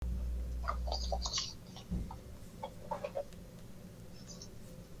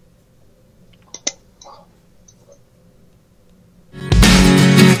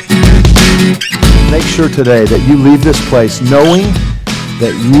sure today that you leave this place knowing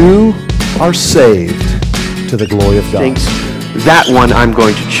that you are saved to the glory of God. Thinks that one I'm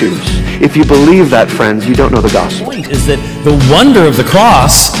going to choose. If you believe that, friends, you don't know the gospel. The point is that the wonder of the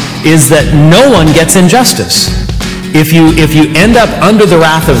cross is that no one gets injustice. If you end up under the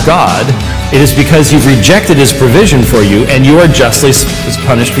wrath of God, it is because you've rejected his provision for you and you are justly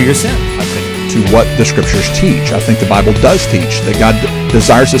punished for your sin. I think to what the scriptures teach. I think the Bible does teach that God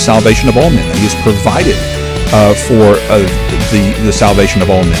desires the salvation of all men, that he has provided for the salvation of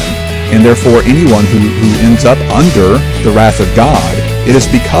all men. And therefore, anyone who ends up under the wrath of God, it is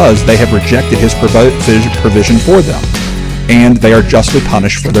because they have rejected his provision for them, and they are justly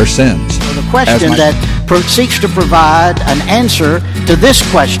punished for their sins. The question that seeks to provide an answer to this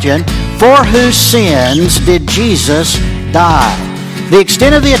question, for whose sins did Jesus die? The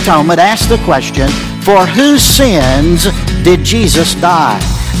extent of the atonement asks the question, for whose sins did Jesus die?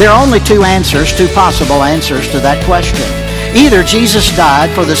 There are only two possible answers to that question. Either Jesus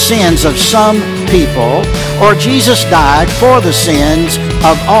died for the sins of some people, or Jesus died for the sins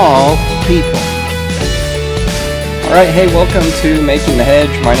of all people. All right, hey, welcome to Making the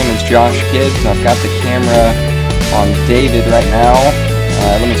Hedge. My name is Josh Gibbs. I've got the camera on David right now.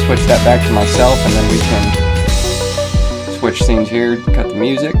 Let me switch that back to myself, and then we can switch scenes here, cut the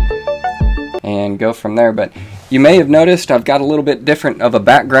music, and go from there. But you may have noticed I've got a little bit different of a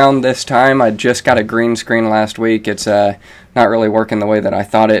background this time. I just got a green screen last week. It's not really working the way that I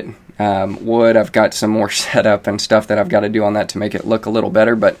thought it would. I've got some more setup and stuff that I've got to do on that to make it look a little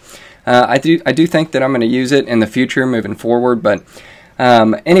better, but I do think that I'm going to use it in the future moving forward. But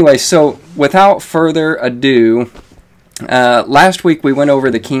anyway, so without further ado, last week we went over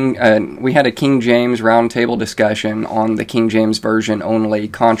we had a King James roundtable discussion on the King James Version only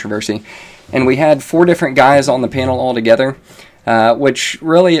controversy, and we had 4 different guys on the panel all together, which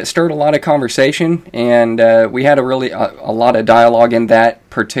really it stirred a lot of conversation, and we had a lot of dialogue in that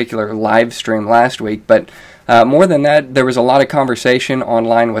particular live stream last week. But more than that, there was a lot of conversation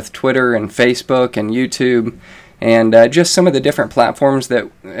online with Twitter and Facebook and YouTube, and just some of the different platforms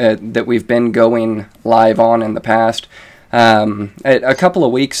that we've been going live on in the past. A couple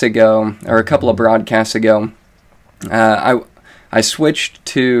of weeks ago, or a couple of broadcasts ago, I switched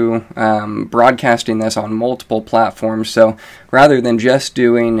to broadcasting this on multiple platforms. So rather than just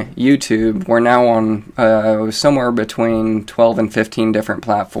doing YouTube, we're now on somewhere between 12 and 15 different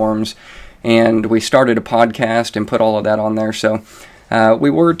platforms. And we started a podcast and put all of that on there. So we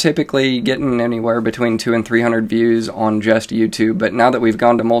were typically getting anywhere between 200 and 300 views on just YouTube. But now that we've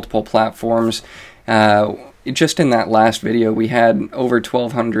gone to multiple platforms, just in that last video, we had over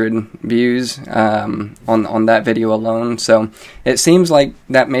 1,200 views on that video alone. So it seems like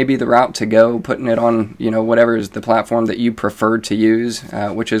that may be the route to go, putting it on, whatever is the platform that you prefer to use,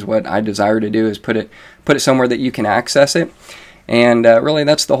 which is what I desire to do, is put it somewhere that you can access it. And really,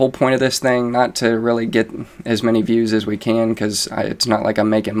 that's the whole point of this thing, not to really get as many views as we can, because it's not like I'm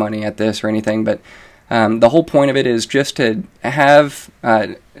making money at this or anything, but the whole point of it is just to have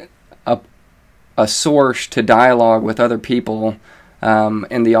a source to dialogue with other people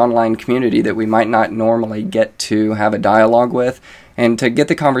in the online community that we might not normally get to have a dialogue with, and to get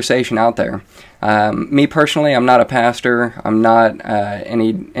the conversation out there. Me personally, I'm not a pastor. I'm not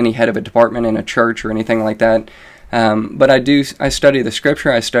any head of a department in a church or anything like that. But I study the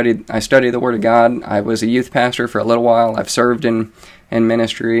Scripture. I study the Word of God. I was a youth pastor for a little while. I've served in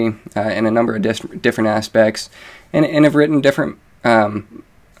ministry in a number of different aspects, and have written different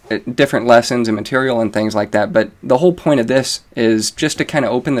lessons and material and things like that. But the whole point of this is just to kind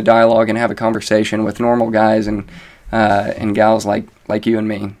of open the dialogue and have a conversation with normal guys and gals like you and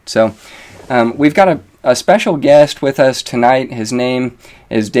me. So we've got a special guest with us tonight. His name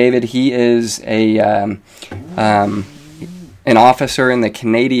is David. He is an officer in the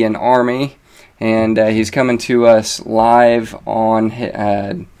Canadian Army, and he's coming to us live on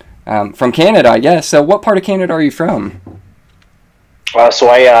from Canada, I guess. So what part of Canada are you from?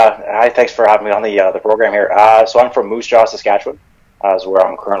 Hi, thanks for having me on the program here. So I'm from Moose Jaw, Saskatchewan, is where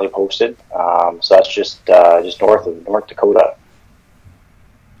I'm currently posted. So that's just north of North Dakota.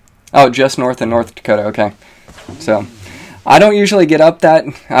 Oh, just north of North Dakota. Okay. So I don't usually get up that.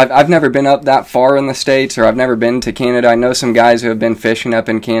 I've never been up that far in the States, or I've never been to Canada. I know some guys who have been fishing up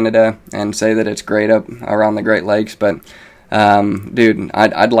in Canada and say that it's great up around the Great Lakes, but dude,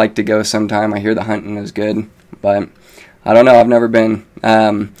 I'd like to go sometime. I hear the hunting is good, but I don't know. I've never been.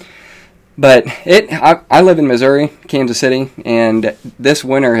 But I live in Missouri, Kansas City, and this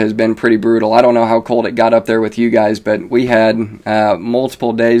winter has been pretty brutal. I don't know how cold it got up there with you guys, but we had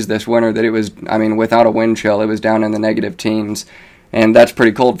multiple days this winter that it was, without a wind chill, it was down in the negative teens. and that's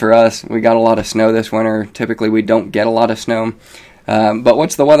pretty cold for us. We got a lot of snow this winter. Typically, we don't get a lot of snow. But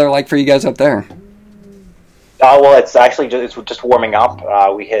what's the weather like for you guys up there? Well, it's actually just warming up.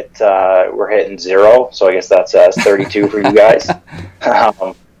 We're hitting 0, so I guess that's 32 for you guys.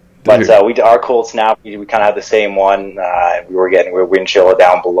 But our cold snap, we kind of had the same one. We were wind chill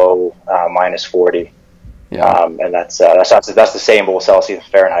down below minus 40. Yeah. And that's the same, but Celsius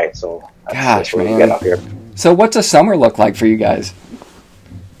and Fahrenheit. So that's what we're getting up here. So what's a summer look like for you guys?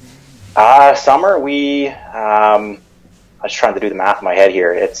 Summer, I was trying to do the math in my head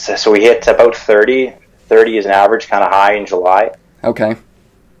here. So we hit about 30. 30 is an average, kind of high in July. Okay.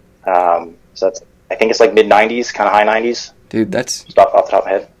 So I think it's like mid-90s, kind of high 90s. Dude, that's... Just off the top of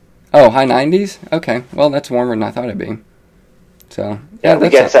my head. Oh, high 90s? Okay. Well, that's warmer than I thought it'd be. So, yeah, we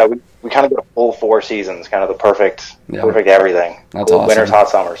kind of get a full 4 seasons, kind of the perfect everything. That's awesome. Winters, hot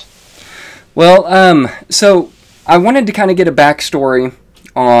summers. Well, so I wanted to kind of get a backstory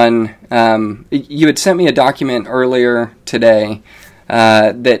on, you had sent me a document earlier today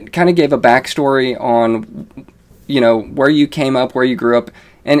that kind of gave a backstory on, where you came up, where you grew up.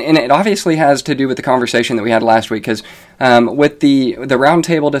 And it obviously has to do with the conversation that we had last week, because with the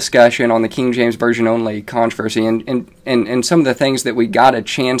roundtable discussion on the King James Version only controversy and some of the things that we got a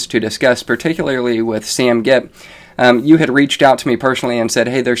chance to discuss, particularly with Sam Gipp, you had reached out to me personally and said,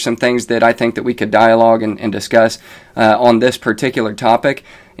 hey, there's some things that I think that we could dialogue and discuss on this particular topic.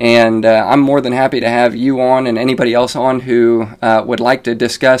 And I'm more than happy to have you on and anybody else on who would like to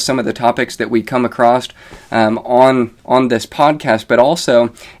discuss some of the topics that we come across on this podcast. But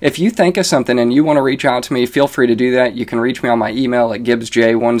also, if you think of something and you want to reach out to me, feel free to do that. You can reach me on my email at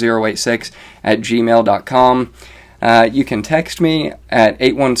gibbsj1086@gmail.com. You can text me at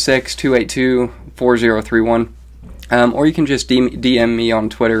 816-282-4031. Or you can just DM me on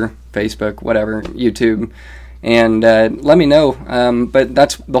Twitter, Facebook, whatever, YouTube. And let me know. But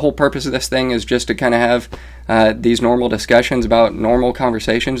that's the whole purpose of this thing, is just to kind of have these normal discussions about normal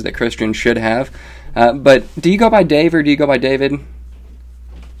conversations that Christians should have. But do you go by Dave or do you go by David?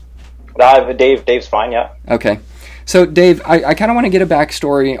 Dave's fine, yeah. Okay. So, Dave, I kind of want to get a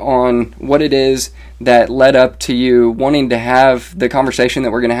backstory on what it is that led up to you wanting to have the conversation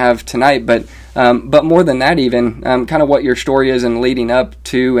that we're going to have tonight, but more than that even, kind of what your story is in leading up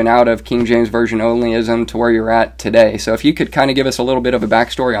to and out of King James Version onlyism to where you're at today. So if you could kind of give us a little bit of a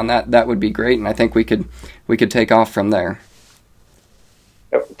backstory on that, that would be great, and I think we could take off from there.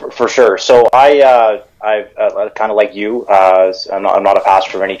 For sure. So I kind of like you. I'm not a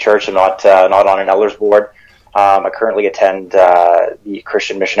pastor of any church. I'm not on an elders board. I currently attend the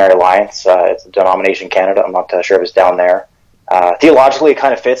Christian Missionary Alliance. It's a denomination in Canada. I'm not sure if it's down there. Theologically, it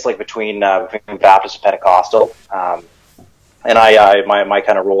kind of fits between Baptist and Pentecostal. And my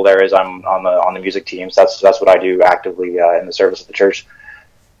kind of role there is I'm on the music team. So that's what I do actively in the service of the church.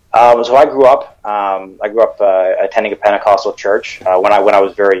 So I grew up attending a Pentecostal church when I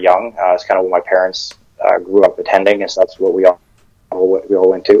was very young. It's kind of what my parents grew up attending, and so that's what we all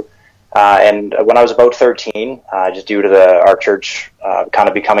went to. And when I was about 13, just due to our church kind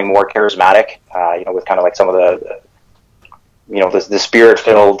of becoming more charismatic, with kind of like some of the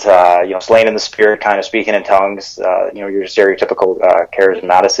spirit-filled, slain in the spirit, kind of speaking in tongues, your stereotypical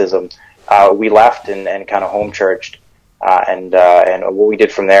charismaticism, we left and kind of home churched. And what we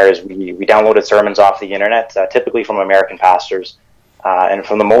did from there is we downloaded sermons off the internet, typically from American pastors, and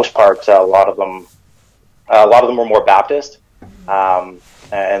for the most part, a lot of them were more Baptist.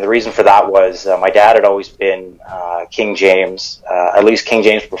 And the reason for that was my dad had always been King James, at least King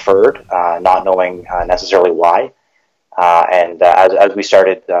James preferred, not knowing necessarily why. And as we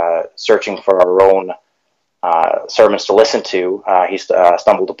started searching for our own sermons to listen to, he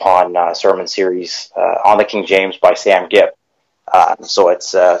stumbled upon a sermon series on the King James by Sam Gipp. So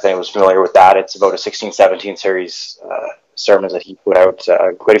it's, if anyone was familiar with that, it's about a 16-17 series sermons that he put out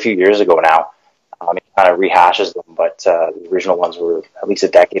quite a few years ago now. He kind of rehashes them, but the original ones were at least a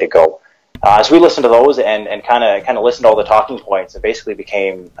decade ago. So we listened to those and kind of listened to all the talking points. It basically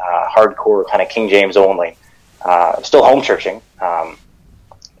became hardcore kind of King James only. Still home churching,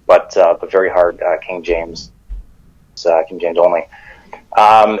 but very hard King James only.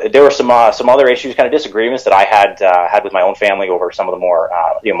 There were some other issues, kind of disagreements that I had with my own family over some of the more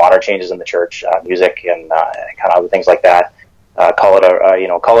modern changes in the church, music and kind of other things like that. Call it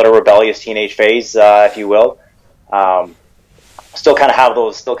a rebellious teenage phase, if you will. Still kind of have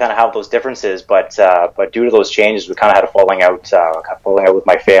those differences, but due to those changes, we kind of had a falling out with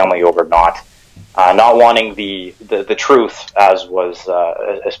my family over not wanting the truth as was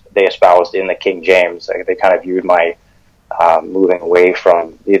they espoused in the King James. They kind of viewed my moving away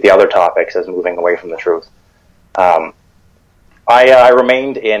from the other topics as moving away from the truth. I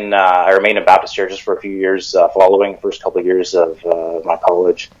remained in Baptist churches for a few years following the first couple of years of my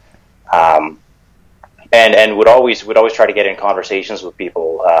college, and would always try to get in conversations with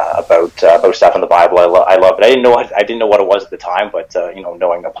people about stuff in the Bible. I love it. I didn't know what it was at the time, but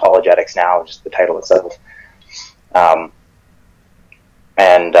knowing apologetics now, just the title itself.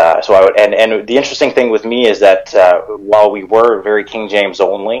 So I would, and the interesting thing with me is that while we were very King James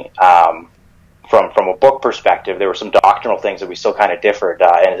only, from a book perspective, there were some doctrinal things that we still kind of differed,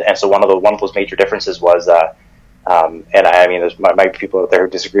 and so one of those major differences was, and I mean, there might be people out there who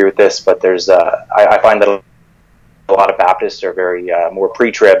disagree with this, but there's I find that a lot of Baptists are very more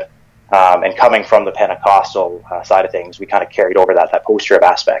pre-trib, and coming from the Pentecostal side of things, we kind of carried over that post-trib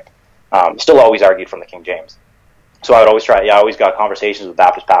aspect. Still always argued from the King James. So I would always I always got conversations with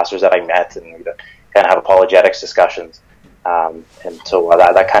Baptist pastors that I met, and we'd kind of have apologetics discussions. And so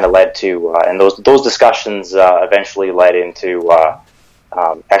that kind of led to, and those discussions eventually led into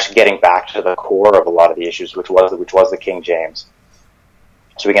actually getting back to the core of a lot of the issues, which was the King James.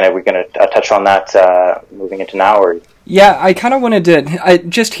 So we're gonna touch on that moving into now, or yeah, I kind of wanted to.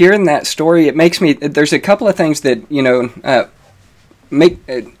 Just hearing that story, it makes me. There's a couple of things that make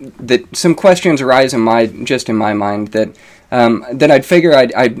that some questions arise in my mind that I'd figure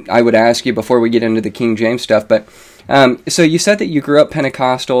I would ask you before we get into the King James stuff. But so you said that you grew up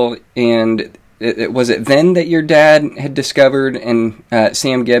Pentecostal, and was it then that your dad had discovered and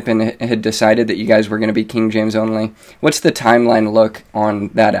Sam Gipp and had decided that you guys were going to be King James only? What's the timeline look on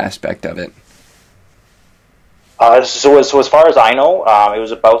that aspect of it? So as far as I know, it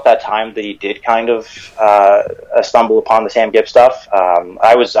was about that time that he did kind of stumble upon the Sam Gipp stuff.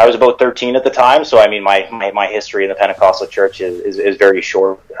 I was about 13 at the time, so I mean my history in the Pentecostal church is very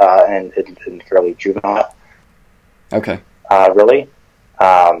short and fairly juvenile. Okay. Really,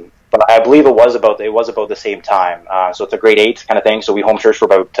 but I believe it was about the same time. So it's a grade 8 kind of thing. So we home church for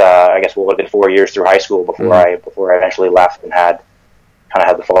about I guess what would have been 4 years through high school before I eventually left and had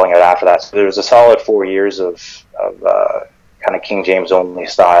the falling out after that. So there was a solid 4 years of kind of King James only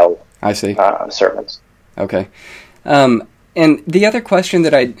style. I see. Sermons. Okay. And the other question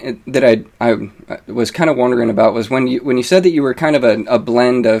that I was kind of wondering about was when you said that you were kind of a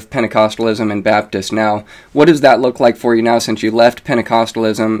blend of Pentecostalism and Baptist. Now, what does that look like for you now since you left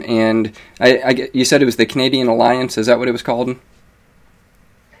Pentecostalism? And you said it was the Canadian Alliance. Is that what it was called?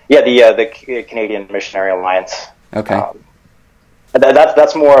 Yeah, the Canadian Missionary Alliance. Okay.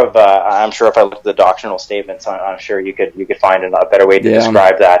 That's more of I'm sure if I looked at the doctrinal statements, I'm sure you could find a better way to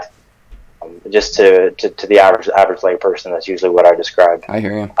describe that. Just to the average lay person, that's usually what I describe. I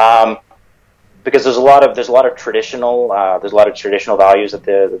hear you. Because there's a lot of traditional values that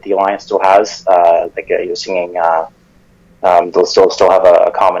the Alliance still has, like you're singing. They'll still have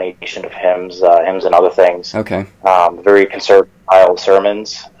a combination of hymns and other things. Okay. Very conservative style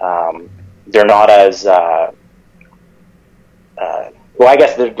sermons. They're not as I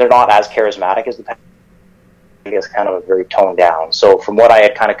guess they're not as charismatic as the. I guess kind of very toned down. So from what I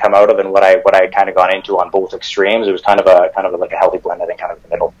had kind of come out of and what I had kind of gone into on both extremes, it was kind of like a healthy blend. I think kind of in the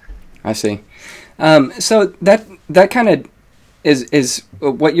middle. I see. So that kind of is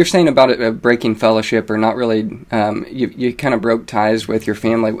what you're saying about it, breaking fellowship or not really. You kind of broke ties with your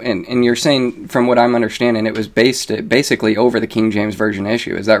family, and you're saying from what I'm understanding, it was based basically over the King James Version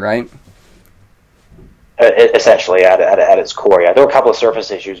issue. Is that right? Essentially, at its core, yeah. There were a couple of surface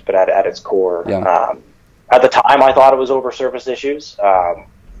issues, but at its core, yeah. At the time, I thought it was over surface issues, but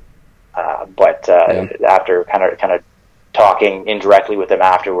after kind of talking indirectly with them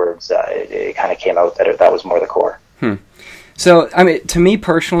afterwards, it kind of came out that that was more the core. So, I mean, to me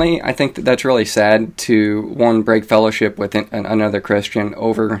personally, I think that's really sad to break fellowship with another Christian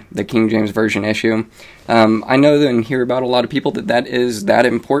over the King James Version issue. I know and hear about a lot of people that is that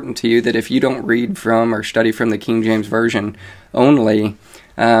important to you, that if you don't read from or study from the King James Version only,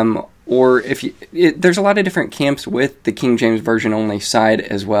 or there's a lot of different camps with the King James Version only side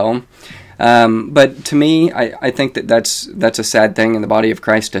as well. But to me, I think that's a sad thing in the body of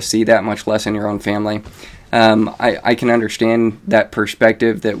Christ to see that, much less in your own family. I can understand that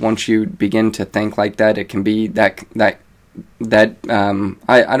perspective, that once you begin to think like that, it can be that I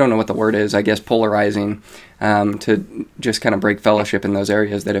don't know what the word is, I guess polarizing, to just kind of break fellowship in those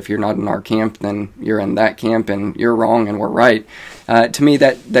areas, that if you're not in our camp, then you're in that camp and you're wrong and we're right. To me,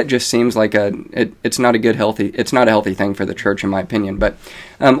 that just seems like it's not a healthy thing for the church, in my opinion. But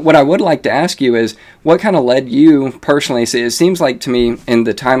what I would like to ask you is, what kind of led you personally? So it seems like to me, in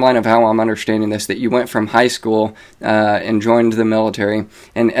the timeline of how I'm understanding this, that you went from high school and joined the military,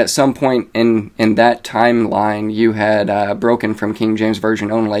 and at some point in that timeline, you had broken from King James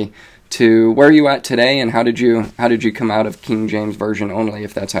Version only to where are you at today, and how did you come out of King James Version only,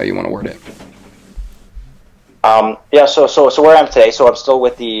 if that's how you want to word it? So where I am today, so I'm still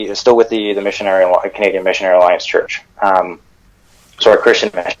with the Canadian Missionary Alliance Church. So our Christian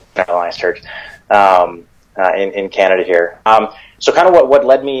Missionary Alliance Church in Canada here. So kind of what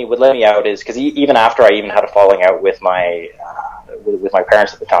led me out is because even after I even had a falling out with my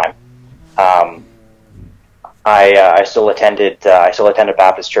parents at the time, I still attended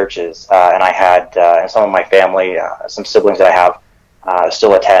Baptist churches, and I had and some of my family, some siblings that I have,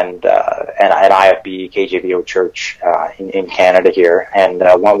 still attend an IFB KJVO church in Canada here, and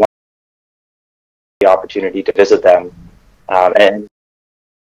one the opportunity to visit them and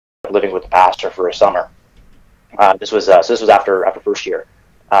living with the pastor for a summer. This was after first year,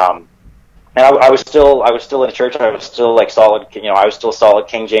 and I was still in the church. I was still like solid, I was still solid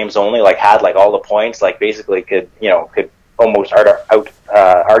King James only. Like had like all the points. Like basically could almost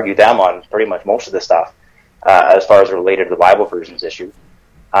argue them on pretty much most of the stuff as far as related to the Bible versions issue.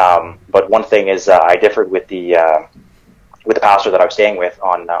 But one thing is I differed with the pastor that I was staying with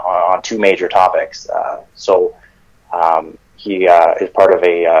on two major topics. He is part of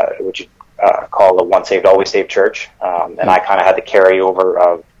a what you call a once saved always saved church, and I kind of had the carryover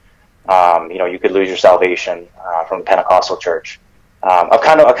of you could lose your salvation from the Pentecostal church. I've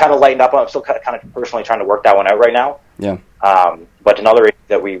kind of lightened up. I'm still kind of personally trying to work that one out right now. Yeah. But another issue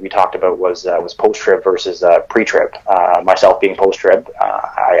that we talked about was post-trib versus pre-trib. Myself being post-trib,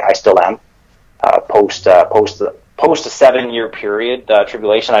 I still am. Post a 7-year period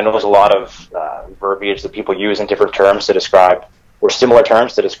tribulation. I know there's a lot of verbiage that people use in different terms to describe, or similar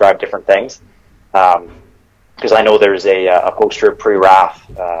terms to describe different things. Because I know there's a post-trib pre-wrath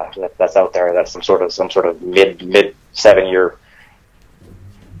that's out there. That's some sort of mid 7-year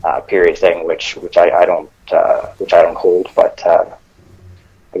period thing, which I don't hold, but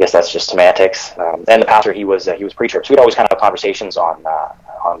I guess that's just semantics. And the pastor, he was pre-trib, so we'd always kind of have conversations on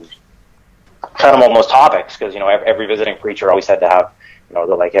kind of almost topics, because every visiting preacher always had to have they're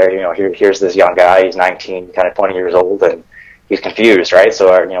like, hey, here's this young guy, he's 19, kind of 20 years old, and he's confused, right?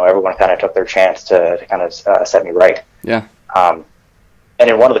 So everyone kind of took their chance to kind of set me right. Yeah. And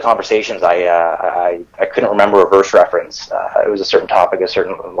in one of the conversations, I couldn't remember a verse reference. It was a certain topic,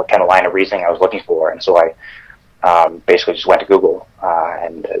 what kind of line of reasoning I was looking for, and so I basically just went to Google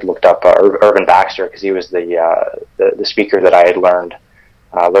and looked up Irvin Baxter, because he was the speaker that I had learned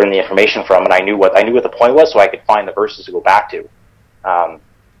the information from, and I knew what the point was, so I could find the verses to go back to.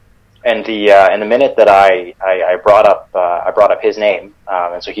 And the minute that I brought up his name,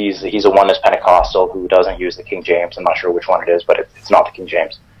 and so he's a oneness Pentecostal who doesn't use the King James. I'm not sure which one it is, but it's not the King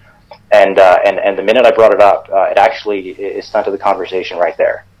James. And the minute I brought it up, it actually is stunted the conversation right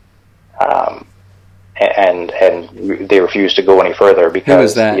there. And they refused to go any further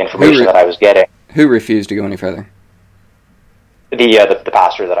because the information that I was getting. Who refused to go any further? The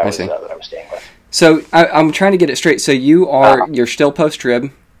pastor that I was staying with. So I'm trying to get it straight. So you're still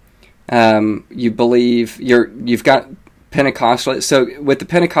post-trib. You believe you've got Pentecostal. So with the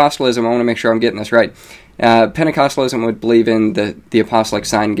Pentecostalism, I want to make sure I'm getting this right. Pentecostalism would believe in the apostolic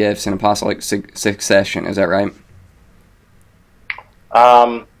sign gifts and apostolic succession. Is that right?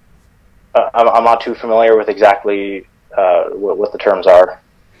 I'm not too familiar with exactly what the terms are.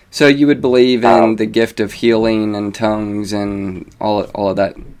 So you would believe in the gift of healing and tongues and all of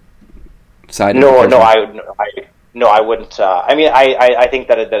that side? No, I wouldn't. I think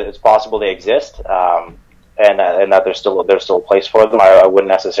that it's possible they exist, and that there's still a place for them. I wouldn't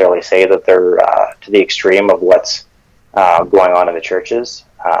necessarily say that they're to the extreme of what's going on in the churches.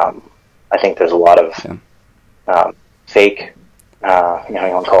 I think there's a lot of fake, you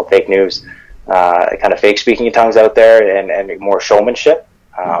want to call it fake news, kind of fake speaking in tongues out there, and more showmanship.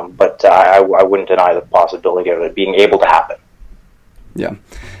 But I wouldn't deny the possibility of it being able to happen. Yeah.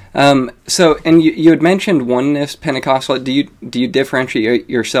 So, and you had mentioned oneness Pentecostal. Do you differentiate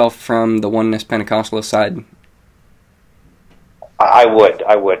yourself from the oneness Pentecostalist side? I would.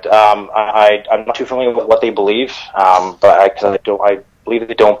 I'm not too familiar with what they believe, but I believe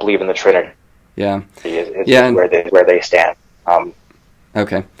they don't believe in the Trinity. Yeah. It's where they stand.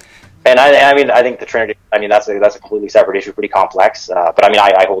 Okay. And I think the Trinity. That's a completely separate issue, pretty complex. But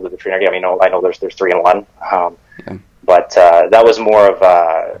I hold to the Trinity. I know there's 3 in 1. Yeah. But that was more of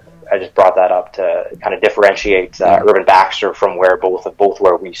I just brought that up to kind of differentiate Irvin Baxter from both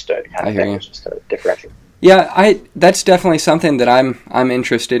where we stood. I hear you. Just to differentiate. Yeah, that's definitely something that I'm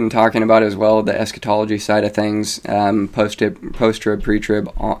interested in talking about as well. The eschatology side of things, post-trib, pre-trib,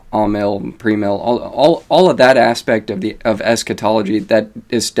 all-mill, pre-mill, all of that aspect of eschatology. That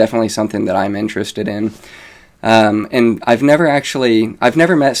is definitely something that I'm interested in. And I've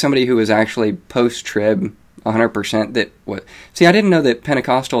never met somebody who was actually post-trib 100% that what. See, I didn't know that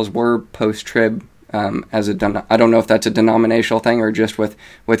Pentecostals were post-trib I don't know if that's a denominational thing or just with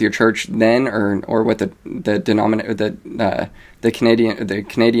your church then, or with the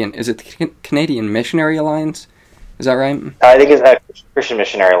Canadian is it the Canadian Missionary Alliance? Is that right? I think it's Christian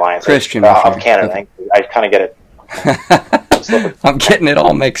Missionary Alliance. Christian of Canada. Okay. I kind of get it. I'm getting it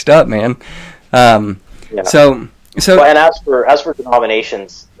all mixed up, man. Yeah. So well, and as for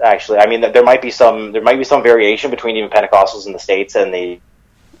denominations, actually, I mean, there might be some variation between even Pentecostals in the States and the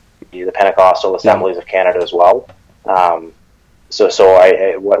Pentecostal Assemblies of Canada as well.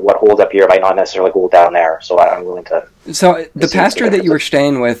 So what holds up here might not necessarily hold down there. So I'm willing to. So the pastor that you were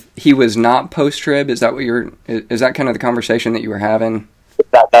staying with, he was not post-trib. Is that is that kind of the conversation that you were having?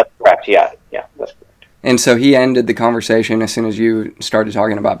 That's correct. Yeah, that's correct. And so he ended the conversation as soon as you started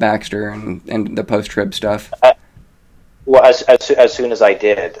talking about Baxter and the post-trib stuff. Well, as soon as I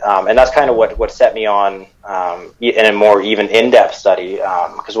did, and that's kind of what set me on in a more even in-depth study.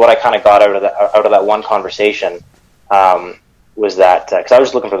 Because what I kind of got out of that one conversation was that because I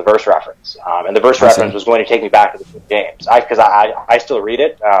was looking for the verse reference, and the verse reference was going to take me back to the King James. Because I still read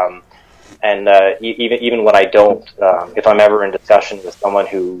it, and even when I don't, if I'm ever in discussion with someone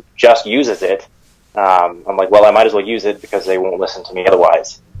who just uses it, I'm like, well, I might as well use it because they won't listen to me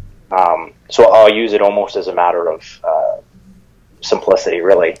otherwise. So I'll use it almost as a matter of simplicity,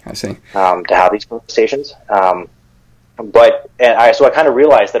 really. I see. To have these conversations. So I kind of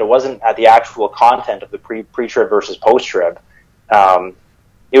realized that it wasn't at the actual content of the pre-trib versus post-trib.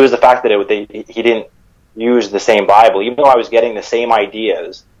 It was the fact that he didn't use the same Bible, even though I was getting the same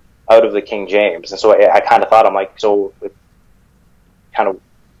ideas out of the King James. And so I kind of thought, I'm like, so kind of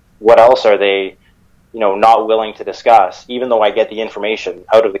what else are they, not willing to discuss, even though I get the information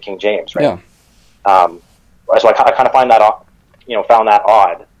out of the King James, right? Yeah. So I kind of found that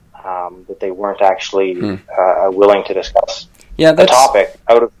odd that they weren't actually willing to discuss the topic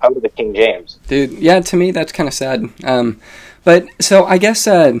out of the King James. Dude, yeah, to me that's kind of sad. But so I guess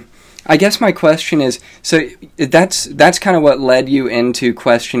my question is, so that's kind of what led you into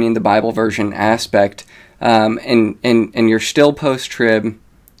questioning the Bible version aspect, and you're still post-trib.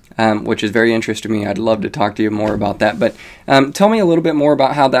 Which is very interesting to me. I'd love to talk to you more about that. But tell me a little bit more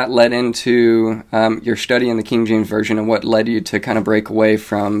about how that led into your study in the King James Version and what led you to kind of break away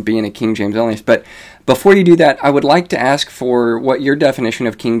from being a King James onlyist. But before you do that, I would like to ask for what your definition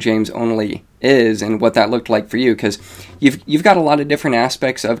of King James only is and what that looked like for you, because you've got a lot of different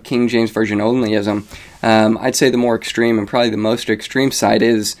aspects of King James Version onlyism. I'd say the more extreme and probably the most extreme side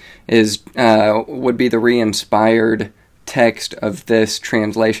would be the re-inspired text of this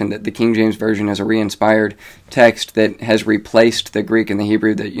translation, that the King James Version is a re-inspired text that has replaced the Greek and the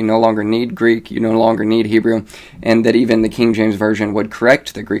Hebrew, that you no longer need Greek, you no longer need Hebrew, and that even the King James Version would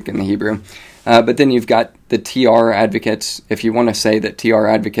correct the Greek and the Hebrew. But then you've got the TR advocates, if you want to say that TR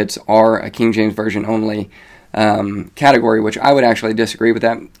advocates are a King James Version only category, which I would actually disagree with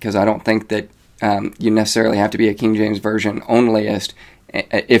that, because I don't think that you necessarily have to be a King James Version onlyist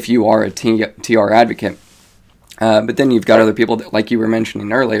if you are a TR advocate. But then you've got other people that, like you were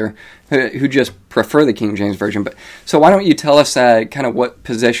mentioning earlier, who just prefer the King James Version. But so why don't you tell us kind of what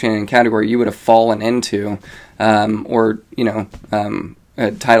position and category you would have fallen into, or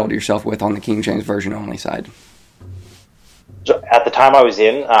titled yourself with on the King James Version only side? So at the time I was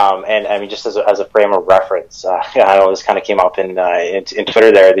in, and I mean, just as a frame of reference, I know this kind of came up in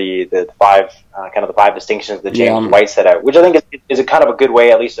Twitter there, the five distinctions that James White set out, which I think is a kind of a good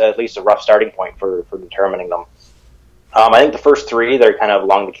way, at least a rough starting point for determining them. I think the first three, they're kind of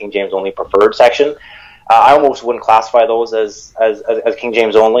along the King James only preferred section. I almost wouldn't classify those as King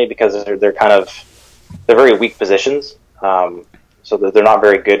James only, because they're very weak positions. So they're not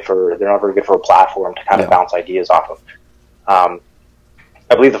very good for a platform to kind of bounce ideas off of.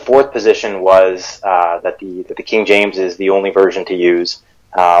 I believe the fourth position was that the King James is the only version to use,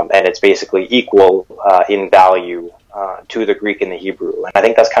 and it's basically equal in value to the Greek and the Hebrew. And I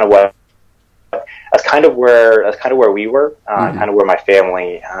think that's kind of where we were, kind of where my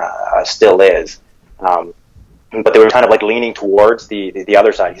family still is. But they were kind of like leaning towards the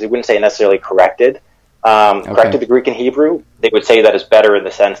other side. They wouldn't say necessarily corrected the Greek and Hebrew. They would say that it's better in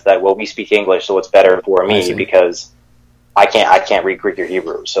the sense that, well, we speak English, so it's better for me because I can't read Greek or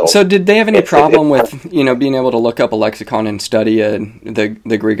Hebrew. So did they have any problem with being able to look up a lexicon and study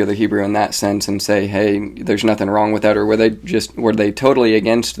the Greek or the Hebrew in that sense and say, hey, there's nothing wrong with that, or were they totally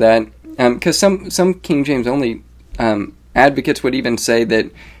against that? Because some King James only advocates would even say that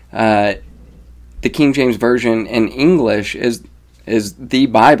the King James Version in English is is the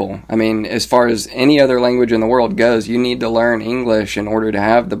Bible. I mean, as far as any other language in the world goes, you need to learn English in order to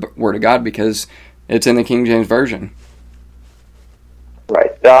have the Word of God because it's in the King James Version.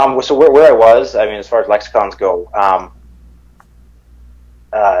 Right. So where I was, I mean, as far as lexicons go,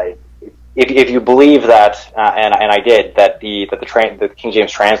 if you believe that, and I did, that the King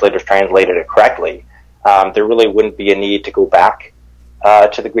James translators translated it correctly, there really wouldn't be a need to go back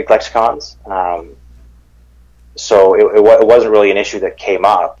to the Greek lexicons. So it wasn't really an issue that came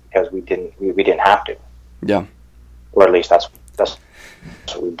up because we didn't have to. Yeah. Or at least that's what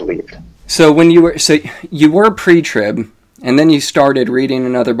we believed. So you were pre-trib, and then you started reading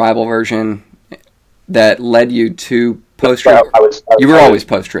another Bible version that led you to post-trib. You were always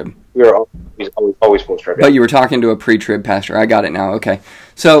post-trib. We were always post-trib. Yeah. But you were talking to a pre-trib pastor. I got it now. Okay.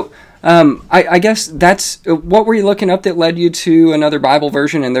 So I guess that's what were you looking up that led you to another Bible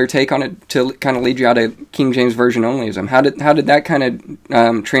version and their take on it to kind of lead you out of King James Version onlyism? How did that kind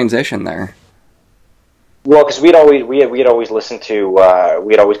of transition there? Well, because we had always listened to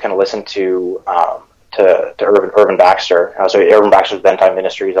Irvin Baxter. So Irvin Baxter's End Time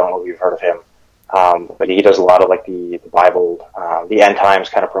Ministries. I don't know if you've heard of him, but he does a lot of like the Bible, the end times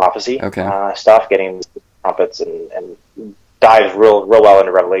kind of prophecy stuff, getting trumpets and dives real well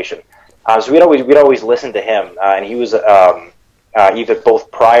into Revelation. So we'd always listen to him, and he was either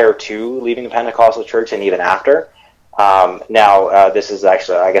both prior to leaving the Pentecostal church and even after. Now this is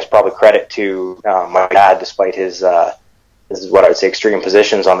actually, I guess, probably credit to my dad, despite his this is what I would say extreme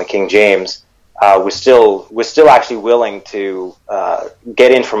positions on the King James. Was still actually willing to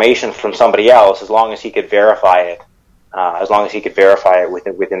get information from somebody else as long as he could verify it.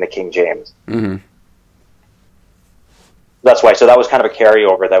 Within the King James. Mm-hmm. That's why. So that was kind of a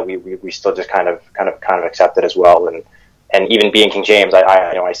carryover that we still just kind of accepted as well. And even being King James,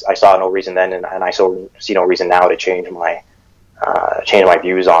 I saw no reason then, and I still see no reason now to change my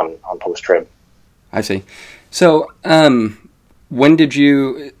views on post-trib. I see. So would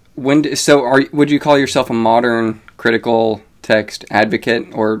you call yourself a modern critical text advocate,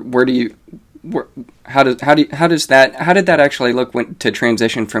 or how did that actually look to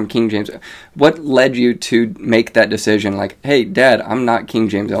transition from King James? What led you to make that decision? Like, hey, Dad, I'm not King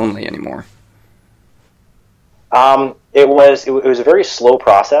James only anymore. It was a very slow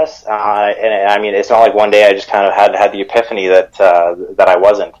process, and I mean, it's not like one day I just kind of had the epiphany that I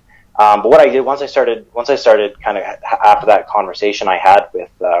wasn't. But what I did once I started kind of after that conversation I had with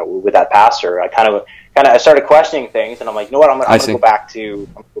that pastor, I started questioning things, and I'm like, you know what, I'm going to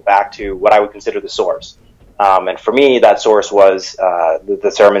go back to what I would consider the source. And for me, that source was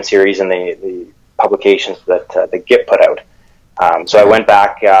the sermon series and the publications that Gipp put out. So I went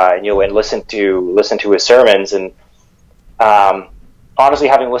back and listened to his sermons, and honestly,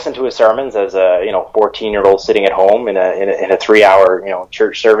 having listened to his sermons as a 14-year-old sitting at home in a 3-hour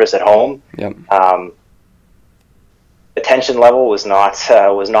church service at home, yep. The tension level was not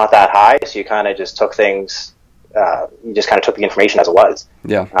that high. So you kind of just took things, you just kind of took the information as it was.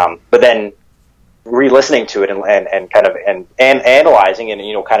 Yeah. But then re-listening to it and kind of analyzing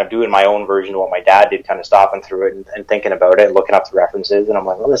and kind of doing my own version of what my dad did, kind of stopping through it and thinking about it and looking up the references, and I'm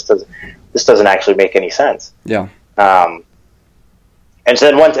like, well, this doesn't actually make any sense. Yeah. And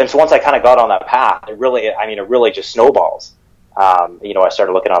so once I kind of got on that path, it really just snowballs. I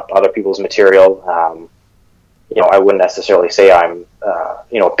started looking up other people's material. I wouldn't necessarily say I'm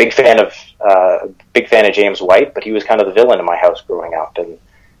a big fan of James White, but he was kind of the villain in my house growing up, and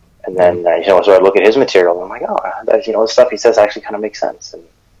then so I look at his material and I'm like, the stuff he says actually kind of makes sense,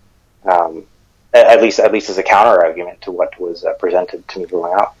 and at least as a counter argument to what was presented to me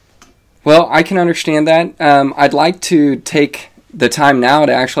growing up. Well, I can understand that. I'd like to take the time now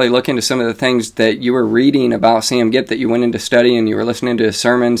to actually look into some of the things that you were reading about Sam Gipp, that you went into study and you were listening to his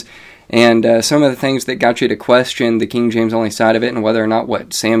sermons, and some of the things that got you to question the King James only side of it, and whether or not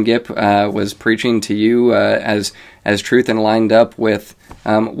what Sam Gipp was preaching to you as truth and lined up with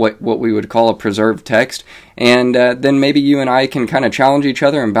what we would call a preserved text. And then maybe you and I can kind of challenge each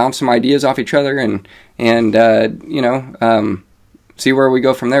other and bounce some ideas off each other, and see where we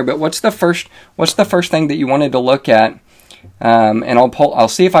go from there. But what's the first thing that you wanted to look at? And I'll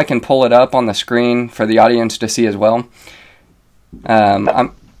see if I can pull it up on the screen for the audience to see as well.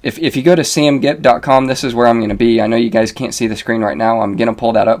 If you go to samgipp.com, this is where I'm going to be. I know you guys can't see the screen right now. I'm going to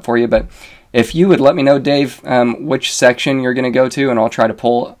pull that up for you, but if you would let me know, Dave, which section you're going to go to, and I'll try to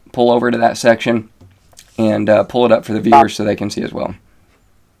pull over to that section and pull it up for the viewers so they can see as well.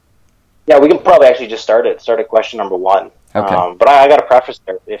 Yeah, we can probably actually just start at question number 1. Okay. But I got a preface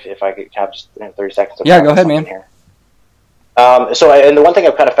there, if I could have just 30 seconds. Yeah, go ahead, man. Here. And the one thing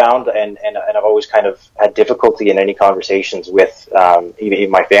I've kind of found, and I've always kind of had difficulty in any conversations with even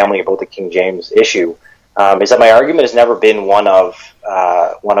my family about the King James issue, is that my argument has never been one of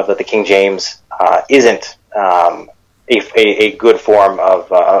that the King James isn't a good form of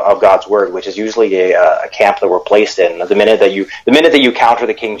God's word, which is usually a camp that we're placed in. The minute that you counter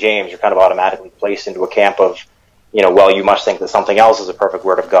the King James, you're kind of automatically placed into a camp of, well, you must think that something else is a perfect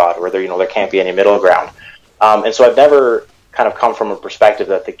word of God, or there can't be any middle ground. And so I've never kind of come from a perspective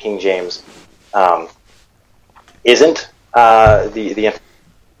that the King James isn't the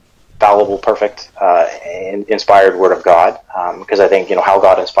infallible, perfect, inspired word of God, because I think how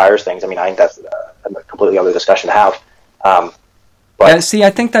God inspires things. I think that's a completely other discussion to have. See, I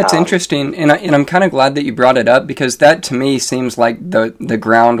think that's interesting, and I'm kind of glad that you brought it up, because that to me seems like the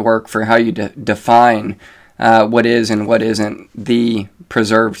groundwork for how you define what is and what isn't the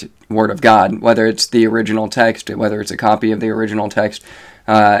preserved Word of God, whether it's the original text, whether it's a copy of the original text,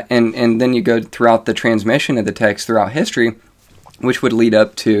 and then you go throughout the transmission of the text throughout history, which would lead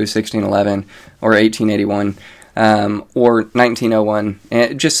up to 1611 or 1881 or 1901,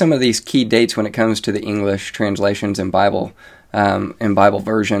 and just some of these key dates when it comes to the English translations and Bible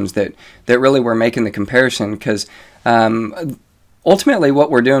versions that really were making the comparison, because ultimately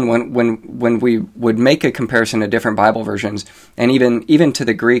what we're doing when we would make a comparison to different Bible versions, and even to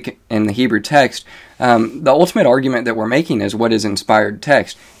the Greek and the Hebrew text, the ultimate argument that we're making is what is inspired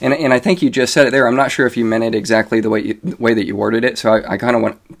text. And I think you just said it there. I'm not sure if you meant it exactly the way that you worded it, so I kind of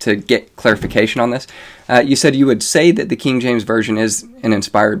want to get clarification on this. You said you would say that the King James Version is an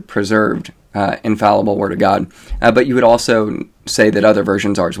inspired, preserved, infallible Word of God, but you would also say that other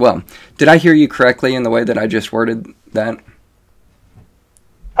versions are as well. Did I hear you correctly in the way that I just worded that?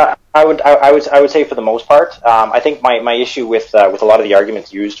 I would say for the most part. I think my issue with a lot of the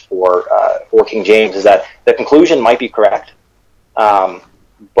arguments used for King James is that the conclusion might be correct,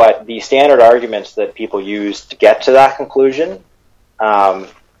 but the standard arguments that people use to get to that conclusion,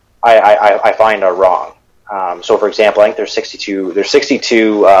 I find are wrong. So, for example, I think there's 62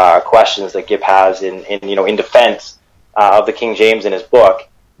 questions that Gibb has in defense of the King James in his book,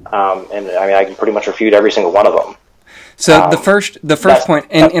 and I can pretty much refute every single one of them. So the first point,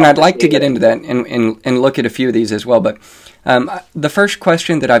 and I'd like to get into that and look at a few of these as well, but the first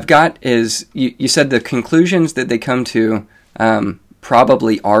question that I've got is, you said the conclusions that they come to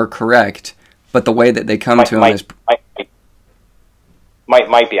probably are correct, but the way that they come to them is...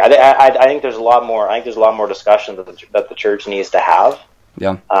 Might be. I think there's a lot more. I think there's a lot more discussion that the church needs to have.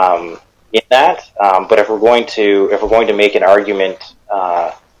 Yeah. In that, but if we're going to make an argument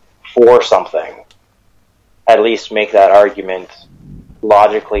for something, at least make that argument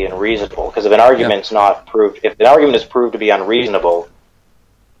logically and reasonable. Because if an argument's not proved, if an argument is proved to be unreasonable,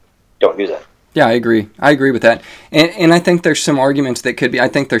 don't use it. Yeah, I agree. I agree with that. And I think there's some arguments that could be. I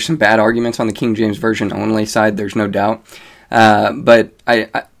think there's some bad arguments on the King James Version only side. There's no doubt. But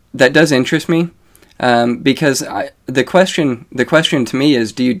I that does interest me, because the question to me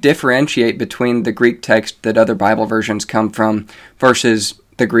is, do you differentiate between the Greek text that other Bible versions come from versus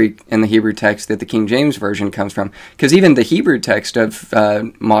the Greek and the Hebrew text that the King James Version comes from? Because even the Hebrew text of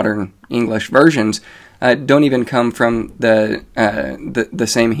modern English versions don't even come from the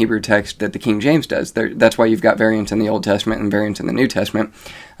same Hebrew text that the King James does. That's why you've got variants in the Old Testament and variants in the New Testament.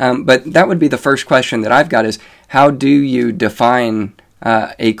 But that would be the first question that I've got, is how do you define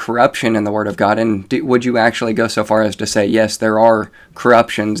a corruption in the Word of God? And would you actually go so far as to say, yes, there are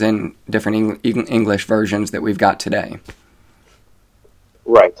corruptions in different English versions that we've got today?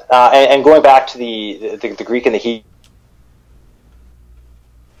 Right. And going back to the Greek and the Hebrew.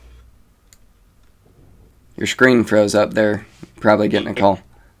 Your screen froze up there. Probably getting a call.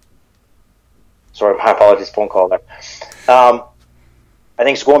 Sorry, my apologies. Phone call there. I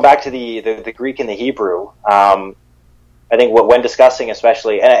think so. Going back to the Greek and the Hebrew, I think when discussing,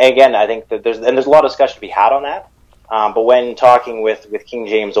 especially, and again, I think that there's a lot of discussion to be had on that. But when talking with King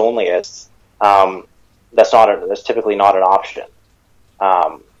James onlyists, that's typically not an option.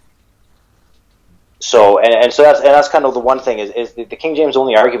 So that's kind of the one thing is the King James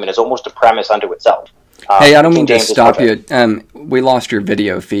only argument is almost a premise unto itself. Hey, I don't mean to stop you. We lost your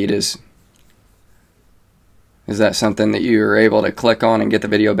video feed. Is that something that you were able to click on and get the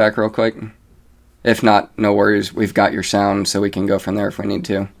video back real quick? If not, no worries. We've got your sound, so we can go from there if we need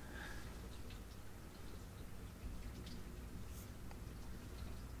to.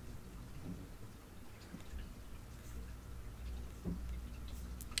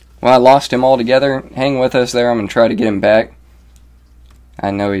 Well, I lost him altogether. Hang with us there. I'm going to try to get him back. I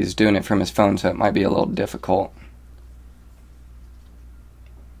know he's doing it from his phone, so it might be a little difficult.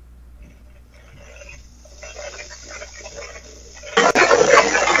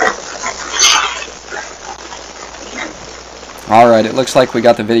 Alright, it looks like we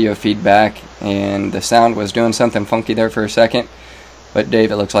got the video feedback, and the sound was doing something funky there for a second. But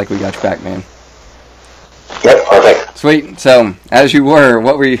Dave, it looks like we got you back, man. Yep, perfect. Sweet. So, as you were,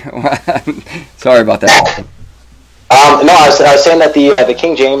 what were you... Sorry about that. No, I was saying that the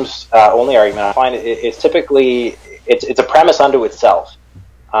King James only argument, I find it's typically it's a premise unto itself.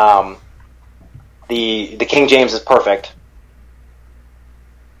 The King James is perfect,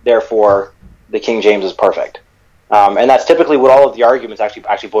 therefore the King James is perfect, and that's typically what all of the arguments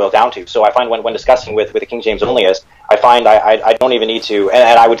actually boil down to. So I find when discussing with the King James onlyist, I find I don't even need to,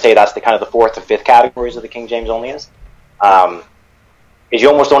 and I would say that's the kind of the fourth and fifth categories of the King James onlyist. Is you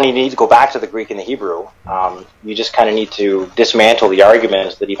almost don't even need to go back to the Greek and the Hebrew. You just kind of need to dismantle the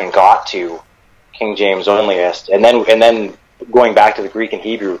arguments that even got to King James onlyist, and then going back to the Greek and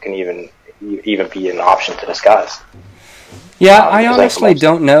Hebrew can even be an option to discuss. Yeah, I honestly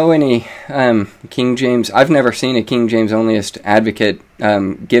don't know any King James. I've never seen a King James onlyist advocate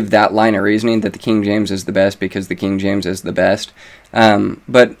give that line of reasoning that the King James is the best because the King James is the best.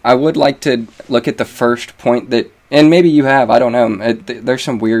 But I would like to look at the first point that. And maybe you have, I don't know. There's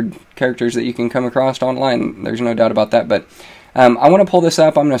some weird characters that you can come across online. There's no doubt about that. But I want to pull this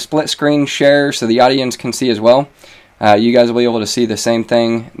up. I'm going to split screen share so the audience can see as well. You guys will be able to see the same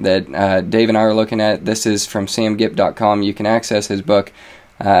thing that Dave and I are looking at. This is from samgipp.com. You can access his book,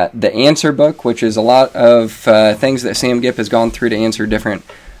 The Answer Book, which is a lot of things that Sam Gipp has gone through to answer different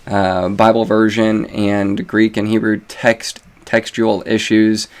Bible version and Greek and Hebrew textual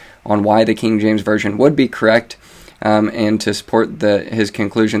issues on why the King James Version would be correct. And to support his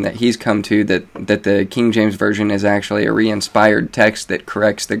conclusion that he's come to that the King James Version is actually a re-inspired text that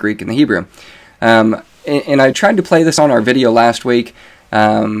corrects the Greek and the Hebrew. And I tried to play this on our video last week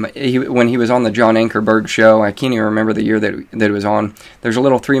when he was on the John Ankerberg show. I can't even remember the year that it was on. There's a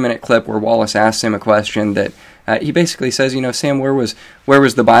little 3-minute clip where Wallace asks him a question that he basically says, Sam, where was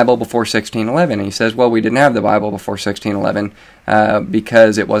the Bible before 1611? And he says, well, we didn't have the Bible before 1611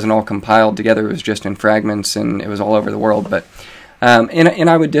 because it wasn't all compiled together. It was just in fragments and it was all over the world. But and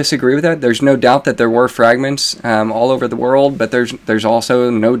I would disagree with that. There's no doubt that there were fragments all over the world, but there's also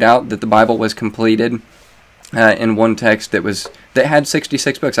no doubt that the Bible was completed in one text that had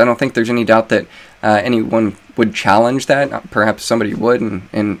 66 books. I don't think there's any doubt that anyone would challenge that. Perhaps somebody would,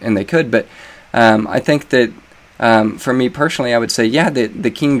 and they could. But I think that for me personally, I would say, yeah,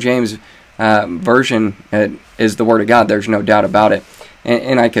 the King James version is the Word of God. There's no doubt about it,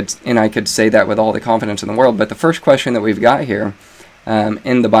 and I could say that with all the confidence in the world. But the first question that we've got here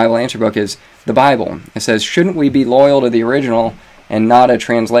in the Bible Answer Book is the Bible. It says, shouldn't we be loyal to the original and not a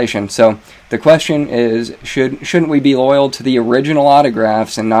translation? So the question is, shouldn't we be loyal to the original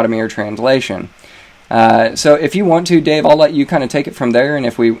autographs and not a mere translation? So if you want to, Dave, I'll let you kind of take it from there, and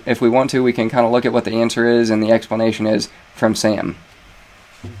if we want to, we can kind of look at what the answer is and the explanation is from Sam.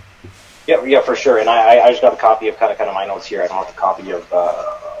 Yeah, for sure. And I just got a copy of kind of my notes here. I don't have a copy of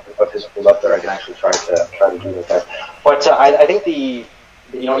his pulled up there. I can actually try to do it there. But I think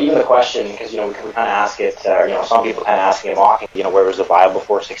even the question, because we kind of ask it, some people kind of asking and mocking, where was the Bible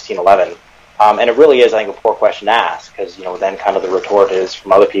before 1611? And it really is, I think, a poor question to ask, because then kind of the retort is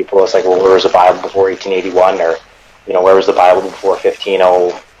from other people. It's like, well, where was the Bible before 1881, or where was the Bible before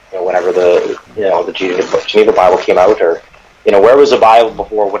 1500? Whenever the Geneva Bible came out, or where was the Bible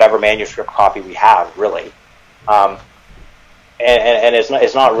before whatever manuscript copy we have, really? And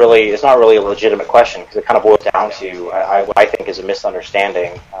it's not really a legitimate question, because it kind of boils down to what I think is a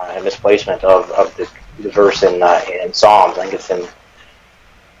misunderstanding and misplacement of the verse in Psalms. I think it's in,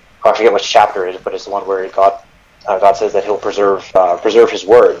 I forget which chapter it is, but it's the one where God says that He'll preserve His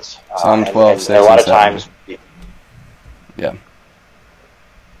words. Psalm 12, and a lot of times, we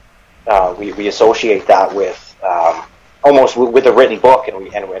associate that with almost with a written book, and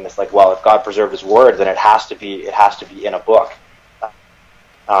it's like, well, if God preserved His word, then it has to be in a book.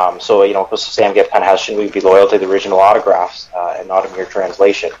 So Sam Gipp kind of has, shouldn't we be loyal to the original autographs and not a mere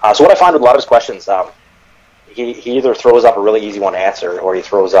translation? So what I find with a lot of his questions, he either throws up a really easy one to answer, or he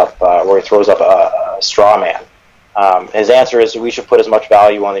throws up a straw man. His answer is we should put as much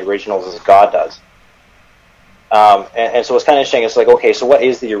value on the originals as God does. And so it's kind of interesting. It's like, okay, so what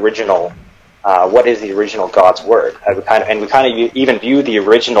is the original? What is the original God's word? We kind of even view the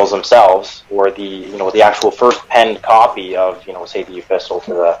originals themselves, or the actual first penned copy of say the epistle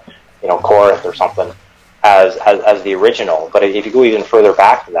to the Corinth or something, as the original. But if you go even further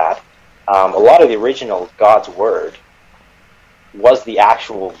back to that, a lot of the original God's word was the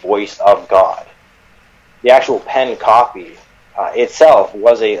actual voice of God. The actual penned copy itself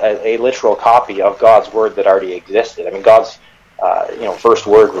was a literal copy of God's word that already existed. I mean, God's first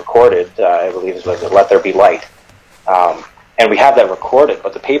word recorded, I believe, is like, "Let there be light," and we have that recorded,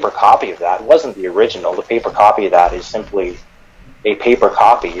 but the paper copy of that wasn't the original. The paper copy of that is simply a paper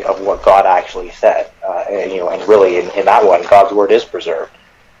copy of what God actually said. And really in that one, God's word is preserved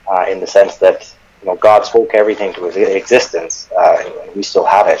in the sense that God spoke everything to existence, and we still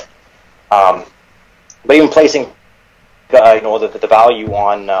have it. But even placing the value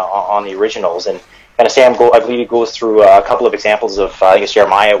on the originals, and kind of Sam, I believe he goes through a couple of examples of I think it's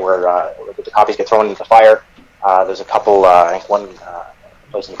Jeremiah where the copies get thrown into the fire. There's a couple, I think one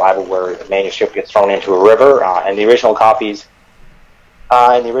place in the Bible where the manuscript gets thrown into a river, and the original copies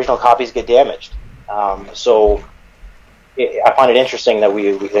get damaged. So I find it interesting that we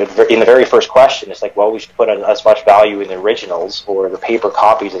in the very first question, it's like, well, we should put as much value in the originals or the paper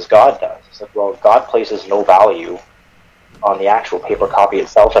copies as God does. It's like, well, God places no value on the actual paper copy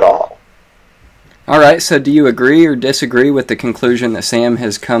itself at all. All right, so do you agree or disagree with the conclusion that Sam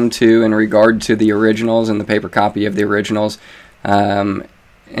has come to in regard to the originals and the paper copy of the originals,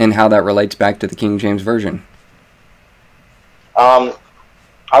 and how that relates back to the King James Version?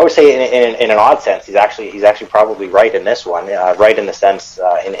 I would say, in an odd sense, he's actually probably right in this one. Right in the sense,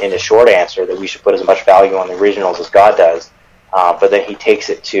 in a short answer, that we should put as much value on the originals as God does. But then he takes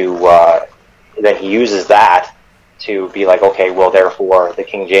it to, then he uses that to be like, okay, well, therefore, the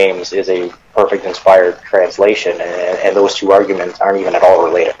King James is a perfect inspired translation, and those two arguments aren't even at all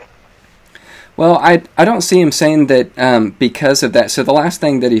related. Well, I don't see him saying that because of that. So the last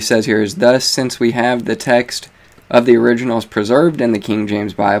thing that he says here is, thus, since we have the text of the originals preserved in the King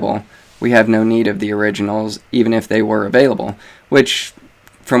James Bible, we have no need of the originals, even if they were available. Which,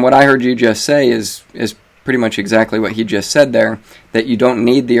 from what I heard you just say, is pretty much exactly what he just said there, that you don't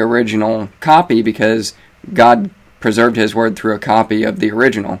need the original copy because God preserved his word through a copy of the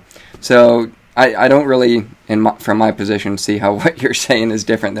original. So I don't really, from my position, see how what you're saying is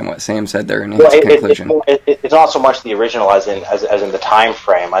different than what Sam said there in his conclusion. It's not so much the original as in the time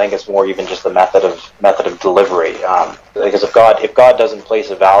frame. I think it's more even just the method of delivery. Because if God doesn't place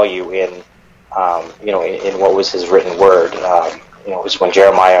a value in in what was his written word, it was when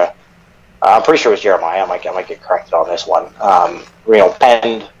Jeremiah. I'm pretty sure it was Jeremiah. I might get corrected on this one.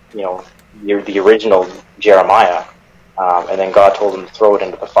 Penned the original Jeremiah. And then God told him to throw it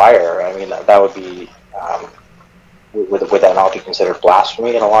into the fire. I mean, that would be, would that not be considered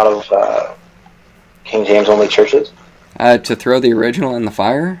blasphemy in a lot of King James only churches? To throw the original in the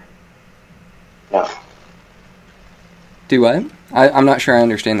fire? No. Do what? I'm not sure I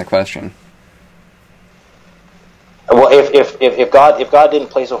understand the question. Well, if God didn't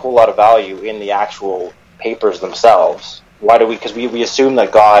place a whole lot of value in the actual papers themselves, why do we? Because we assume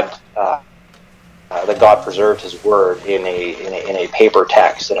that God preserved his word in a paper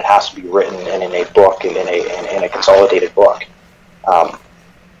text, and it has to be written and in a book and in a consolidated book.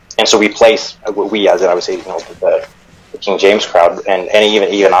 And so we place, as I would say, the King James crowd and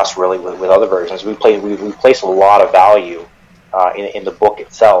even us really with other versions, we place a lot of value in the book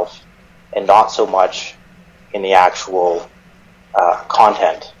itself, and not so much in the actual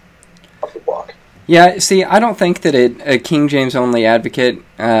content of the book. Yeah, see, I don't think that a King James only advocate,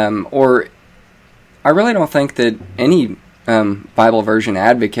 or I really don't think that any Bible version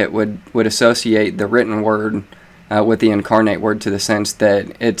advocate would associate the written word with the incarnate word, to the sense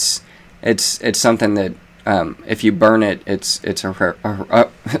that it's something that if you burn it, it's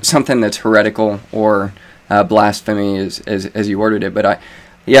something that's heretical or blasphemy, as you worded it. But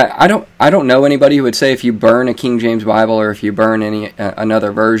I don't know anybody who would say if you burn a King James Bible or if you burn any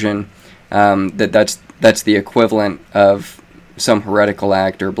another version, that's the equivalent of some heretical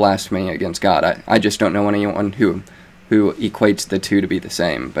act or blasphemy against God. I just don't know anyone who equates the two to be the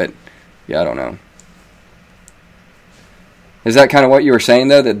same. But yeah, I don't know. Is that kind of what you were saying,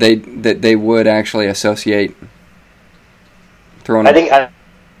 though, that they would actually associate throwing? I think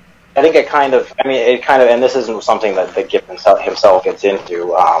it kind of, and this isn't something that Gibb himself gets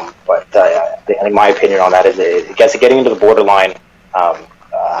into, but I think my opinion on that is it gets getting into the borderline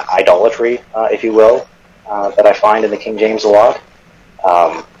idolatry, if you will, that I find in the King James a lot,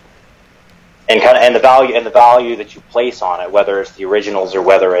 and the value that you place on it, whether it's the originals or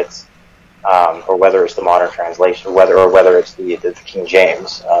whether it's the modern translation, or whether it's the King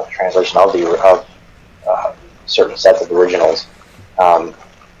James the translation of certain sets of originals. I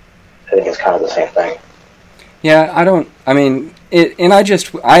think it's kind of the same thing. Yeah, I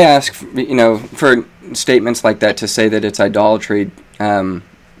ask, for statements like that to say that it's idolatry to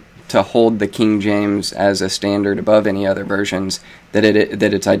hold the King James as a standard above any other versions, that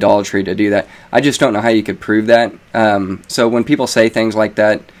it's idolatry to do that. I just don't know how you could prove that. So when people say things like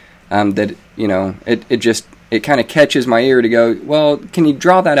that, it just it kind of catches my ear to go, well, can you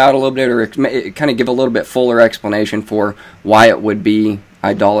draw that out a little bit, or kind of give a little bit fuller explanation for why it would be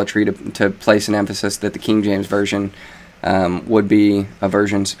idolatry to place an emphasis that the King James Version would be a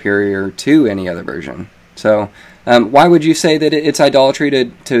version superior to any other version. So why would you say that it's idolatry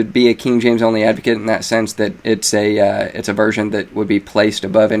to be a King James only advocate in that sense, that it's a version that would be placed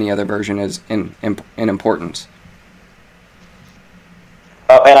above any other version as in importance?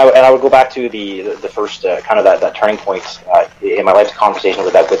 And I would go back to the first kind of that turning point in my life's conversation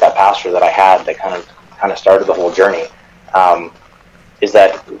with that pastor that I had that kind of started the whole journey. Is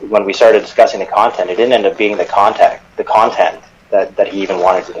that when we started discussing the content, it didn't end up being the content that he even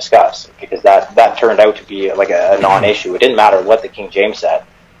wanted to discuss, because that turned out to be like a non-issue. It didn't matter what the King James said.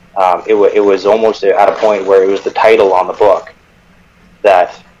 It was almost at a point where it was the title on the book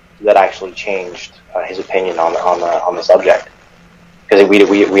that actually changed his opinion on the subject. Because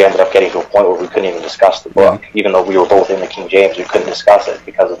we ended up getting to a point where we couldn't even discuss the book, even though we were both in the King James. We couldn't discuss it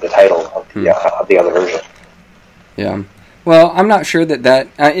because of the title of the other version. Yeah. Well, I'm not sure that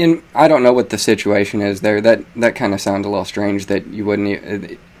I don't know what the situation is there. That kind of sounds a little strange that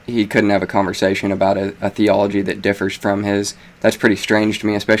he couldn't have a conversation about a theology that differs from his. That's pretty strange to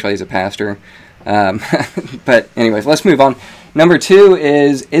me, especially as a pastor. But anyways, let's move on. Number 2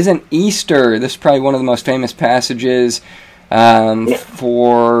 isn't Easter. This is probably one of the most famous passages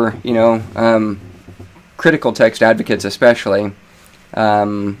for critical text advocates, especially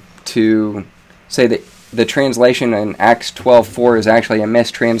to say that the translation in Acts 12:4 is actually a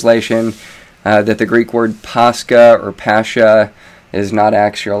mistranslation, that the Greek word Pascha or Pascha is not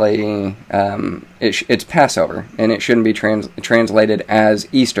actually, it's Passover, and it shouldn't be translated as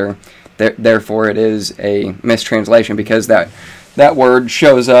Easter. Therefore, it is a mistranslation, because that word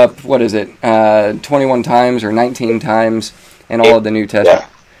shows up, 21 times or 19 times in all of the New Testament.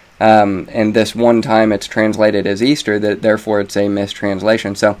 And this one time it's translated as Easter, therefore it's a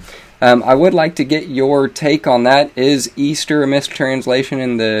mistranslation. So I would like to get your take on that. Is Easter a mistranslation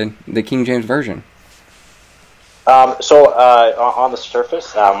in the King James Version? So on the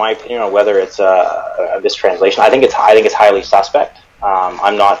surface, my opinion on whether it's a mistranslation, I think it's highly suspect.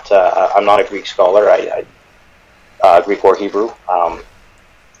 I'm not a Greek scholar. I Greek or Hebrew,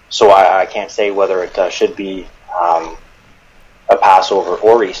 so I can't say whether it should be a Passover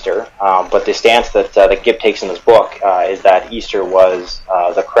or Easter. But the stance that Gibb takes in his book is that Easter was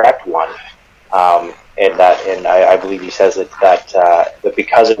the correct one, and I believe he says that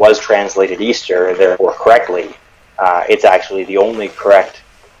because it was translated Easter, therefore correctly, it's actually the only correct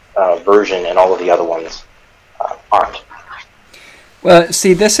version, and all of the other ones aren't. Well,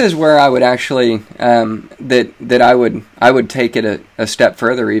 see, this is where I would actually that I would take it a step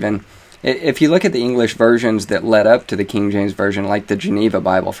further. Even if you look at the English versions that led up to the King James Version, like the Geneva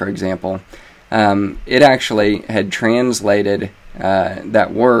Bible, for example, it actually had translated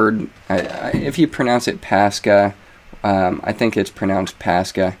that word. If you pronounce it Pascha, I think it's pronounced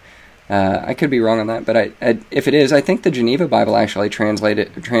Pascha. I could be wrong on that, but if it is, I think the Geneva Bible actually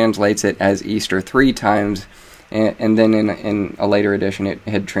translates it as Easter 3 times. And then in a later edition, it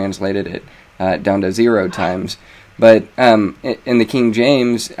had translated it down to 0 times. But in the King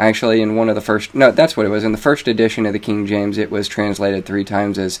James, actually, in one of the first... No, that's what it was. In the first edition of the King James, it was translated 3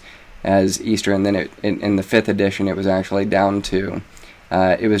 times as Easter. And then in the 5th edition, it was actually down to...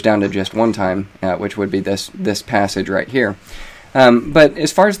 it was down to just 1 time, which would be this passage right here. But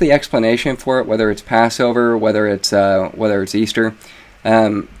as far as the explanation for it, whether it's Passover, whether it's Easter...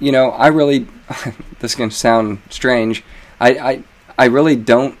 I really, this is going to sound strange, I really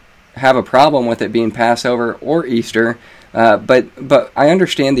don't have a problem with it being Passover or Easter, but I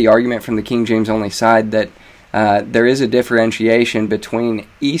understand the argument from the King James only side that there is a differentiation between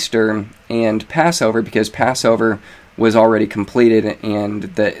Easter and Passover, because Passover was already completed and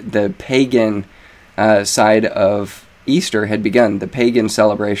the pagan side of Easter had begun. The pagan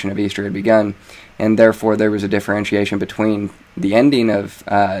celebration of Easter had begun, and therefore there was a differentiation between the ending of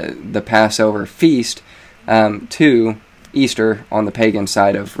the Passover feast to Easter on the pagan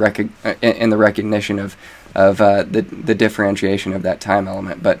side of in the recognition of the differentiation of that time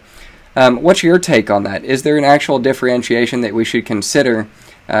element. But what's your take on that? Is there an actual differentiation that we should consider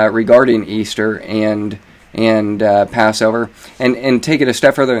regarding Easter and Passover? And take it a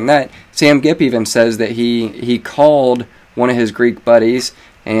step further than that, Sam Gipp even says that he called one of his Greek buddies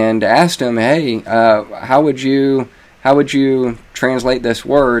and asked him, hey, how would you translate this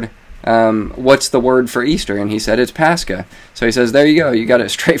word? What's the word for Easter? And he said it's Pascha. So he says, there you go, you got it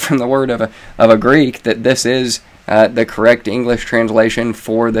straight from the word of a Greek, that this is the correct English translation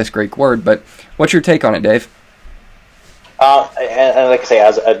for this Greek word. But what's your take on it, Dave? And like I say,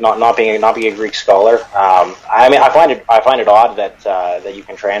 as not being a Greek scholar, I mean, I find it odd that you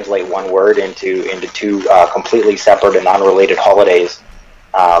can translate one word into two completely separate and unrelated holidays.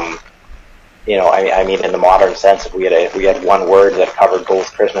 You know, I mean, in the modern sense, if we had one word that covered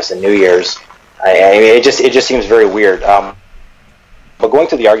both Christmas and New Year's, I mean, it just seems very weird. But going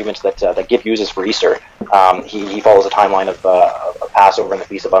through the arguments that Gibb uses for Easter, he follows a timeline of Passover and the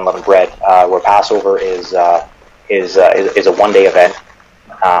Feast of Unleavened Bread, where Passover is a one-day event,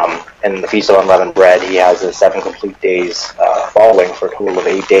 and the Feast of Unleavened Bread, he has 7 complete days following for a total of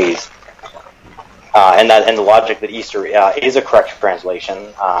 8 days. And the logic that Easter is a correct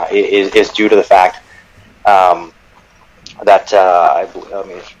translation is due to the fact that let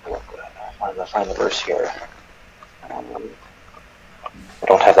me find the verse here. I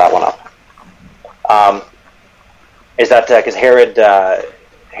don't have that one up. Is that because Herod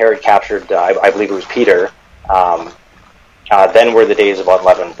captured, I believe it was Peter. Then were the days of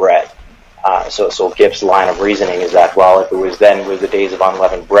unleavened bread. So Gibbs' line of reasoning is that, well, if it was the days of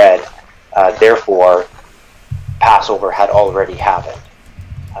unleavened bread, therefore Passover had already happened.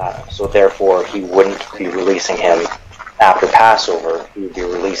 So therefore he wouldn't be releasing him after Passover. He would be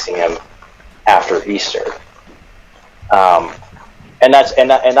releasing him after Easter. And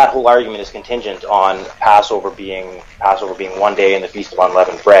that whole argument is contingent on Passover being 1 day and the Feast of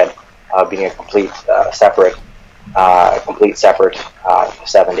Unleavened Bread being a complete separate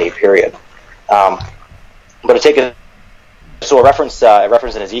 7-day period. But to take a reference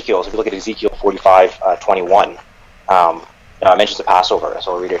in Ezekiel. So if you look at Ezekiel 45:21, it mentions the Passover.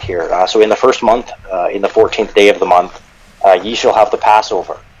 So I'll read it here. So in the first month, in the 14th day of the month, ye shall have the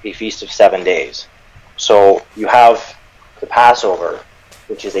Passover, a feast of 7 days. So you have the Passover,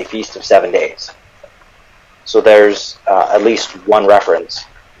 which is a feast of 7 days. So there's at least one reference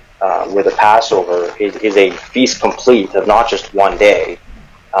where the Passover is a feast complete of not just 1 day,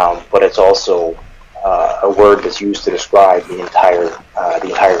 but it's also a word that's used to describe the entire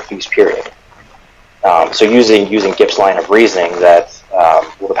feast period. So using Gibbs' line of reasoning that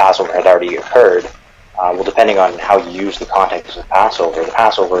the Passover had already occurred, depending on how you use the context of the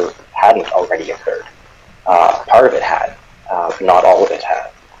Passover hadn't already occurred. Part of it had. Not all of it had.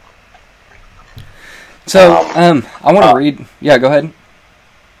 So, I want to read... Yeah, go ahead.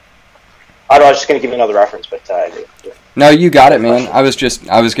 I was just going to give you another reference, but... No, you got it, man. I was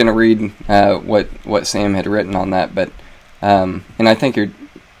going to read what Sam had written on that, but... and I think you're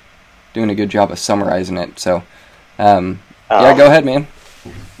doing a good job of summarizing it, so... yeah, go ahead, man.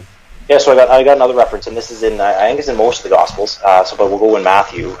 Yeah, so I got another reference, and this is in... I think it's in most of the Gospels, but we'll go in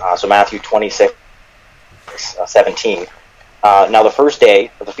Matthew. So Matthew 26:17. Now the first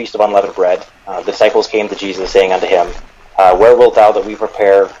day of the Feast of Unleavened Bread, the disciples came to Jesus, saying unto him, Where wilt thou that we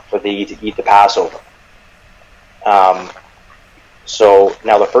prepare for thee to eat the Passover? So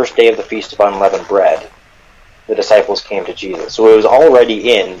now the first day of the Feast of Unleavened Bread, the disciples came to Jesus. So it was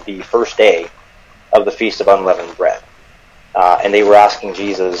already in the first day of the Feast of Unleavened Bread. And they were asking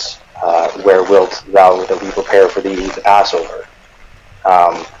Jesus, Where wilt thou that we prepare for thee to eat the Passover?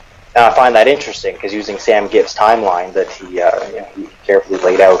 And I find that interesting because using Sam Gibbs' timeline that he carefully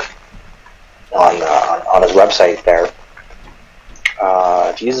laid out on his website there,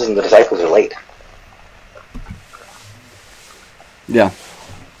 Jesus and the disciples are late. Yeah.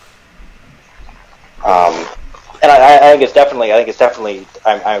 And I think it's definitely.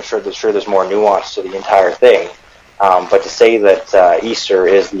 I'm sure there's more nuance to the entire thing. But to say that Easter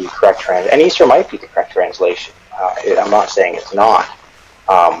is the correct and Easter might be the correct translation. I'm not saying it's not.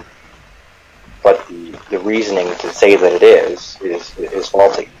 But the reasoning to say that it is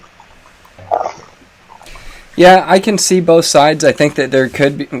faulty. Yeah, I can see both sides. I think that there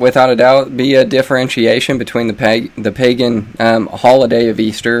could, be, without a doubt, be a differentiation between the pagan holiday of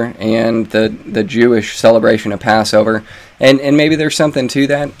Easter and the Jewish celebration of Passover, and maybe there's something to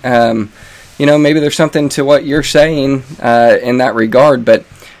that. Maybe there's something to what you're saying in that regard, but.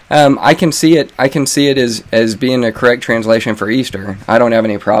 I can see it. I can see it as being a correct translation for Easter. I don't have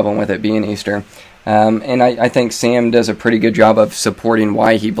any problem with it being Easter, and I think Sam does a pretty good job of supporting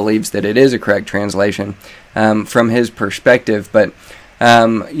why he believes that it is a correct translation from his perspective. But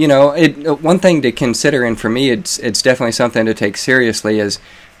one thing to consider, and for me, it's definitely something to take seriously. Is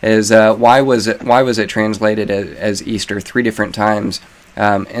why was it translated as Easter 3 different times?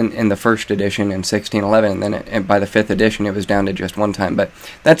 In the first edition in 1611, and then by the 5th edition it was down to just 1 time. But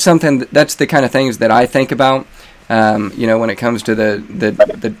that's that's the kind of things that I think about, when it comes to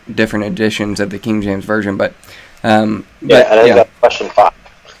the different editions of the King James Version. But I think question 5.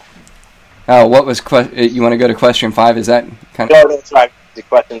 Oh, what was you want to go to question 5? Is that kind of? No, that's right. The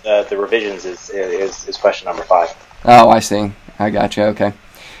question, the revisions is question number 5. Oh, I see. I gotcha. Okay.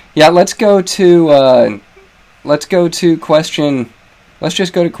 Yeah, let's go to question. Let's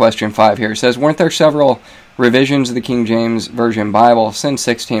just go to question 5 here. It says, weren't there several revisions of the King James Version Bible since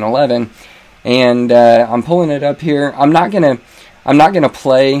 1611? And I'm pulling it up here. I'm not gonna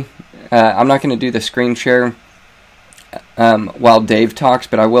play. I'm not gonna do the screen share while Dave talks,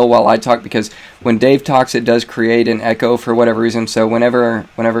 but I will while I talk, because when Dave talks, it does create an echo for whatever reason. So whenever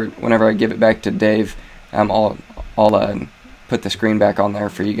I give it back to Dave, I'll put the screen back on there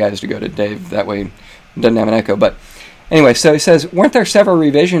for you guys to go to Dave. That way it doesn't have an echo. But anyway, so he says, weren't there several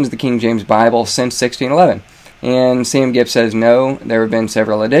revisions of the King James Bible since 1611? And C.M. Gibbs says, no, there have been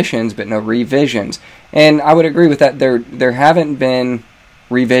several editions, but no revisions. And I would agree with that. There haven't been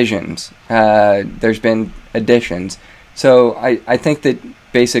revisions. There's been additions. So I think that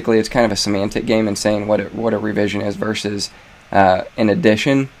basically it's kind of a semantic game in saying what a revision is versus an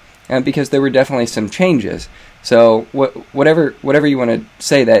addition, because there were definitely some changes. So whatever you want to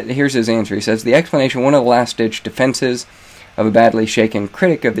say, that here's his answer. He says, the explanation, one of the last-ditch defenses of a badly shaken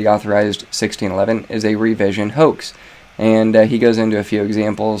critic of the authorized 1611 is a revision hoax. And he goes into a few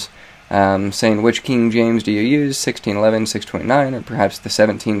examples, saying, which King James do you use, 1611, 629, or perhaps the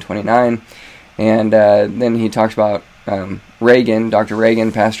 1729? And then he talks about Reagan, Dr.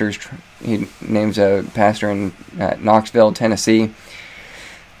 Reagan, he names a pastor in Knoxville, Tennessee,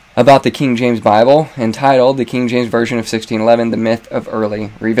 about the King James Bible, entitled The King James Version of 1611, The Myth of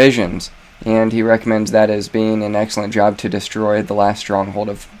Early Revisions. And he recommends that as being an excellent job to destroy the last stronghold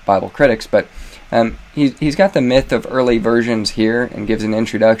of Bible critics. But he's got the myth of early versions here and gives an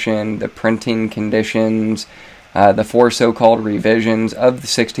introduction, the printing conditions, the 4 so-called revisions of the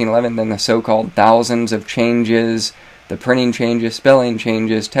 1611, then the so-called thousands of changes, the printing changes, spelling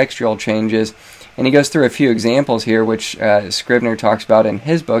changes, textual changes. And he goes through a few examples here, which Scribner talks about in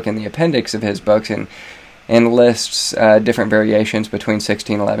his book, in the appendix of his books, and lists different variations between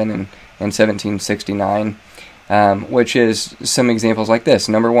 1611 and 1769, which is some examples like this.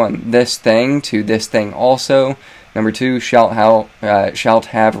 Number 1, this thing to this thing also. Number 2, shalt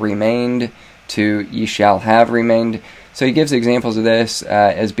have remained to ye shall have remained. So he gives examples of this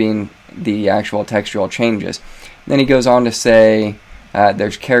as being the actual textual changes. Then he goes on to say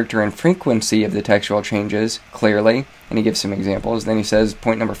there's character and frequency of the textual changes, clearly, and he gives some examples. Then he says,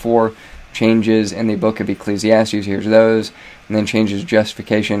 point number 4, changes in the book of Ecclesiastes, here's those, and then changes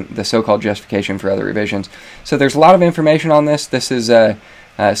justification, the so-called justification for other revisions. So there's a lot of information on this. This is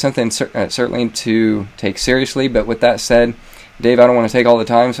something certainly to take seriously, but with that said, Dave, I don't want to take all the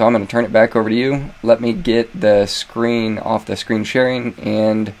time, so I'm going to turn it back over to you. Let me get the screen off the screen sharing,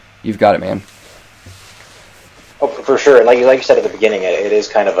 and you've got it, man. Oh, for sure. And like you said at the beginning, it is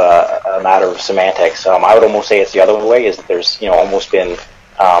kind of a matter of semantics. I would almost say it's the other way, is that there's almost been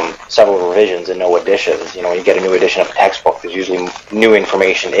several revisions and no additions. When you get a new edition of a textbook, there's usually new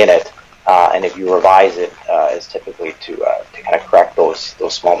information in it, and if you revise it, it's typically to kind of correct those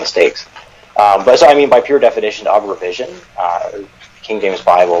small mistakes. But so, I mean, by pure definition of revision, King James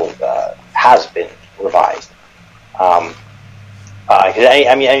Bible has been revised.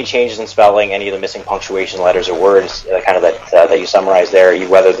 Any changes in spelling, any of the missing punctuation, letters, or words, that you summarize there,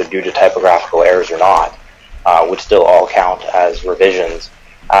 whether they're due to typographical errors or not, would still all count as revisions,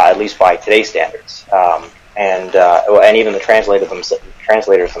 at least by today's standards. And even the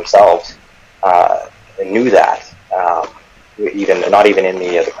translators themselves knew that. Not even in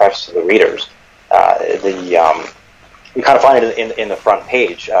the preface to the readers. We kind of find it in the front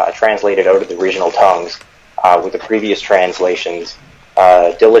page, translated out of the original tongues, with the previous translations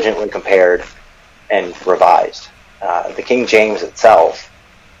diligently compared and revised. The King James itself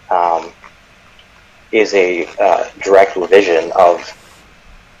is a direct revision of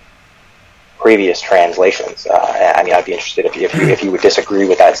previous translations. I'd be interested if you would disagree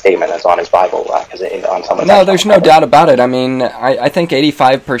with that statement that's on his Bible, because on some of no, there's no doubt about it. I mean, I think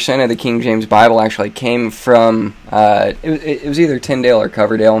 85% of the King James Bible actually came from it was either Tyndale or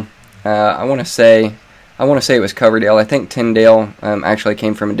Coverdale. I want to say it was Coverdale. I think Tyndale actually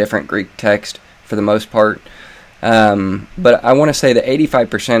came from a different Greek text for the most part. But I want to say that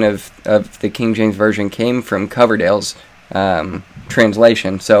 85% of the King James Version came from Coverdale's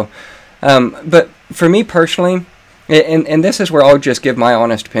translation. So, but for me personally, and this is where I'll just give my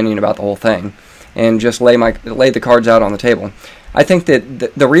honest opinion about the whole thing, and just lay the cards out on the table. I think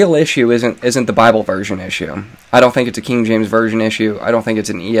that the real issue isn't the Bible version issue. I don't think it's a King James Version issue. I don't think it's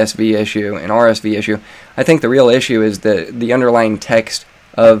an ESV issue, an RSV issue. I think the real issue is the underlying text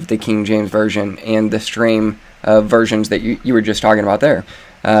of the King James Version and the stream of versions that you were just talking about there,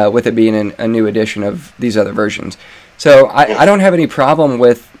 with it being a new edition of these other versions. So I don't have any problem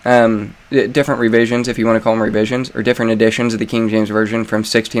with different revisions, if you want to call them revisions, or different editions of the King James Version from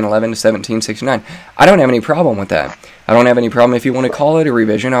 1611 to 1769. I don't have any problem with that. I don't have any problem if you want to call it a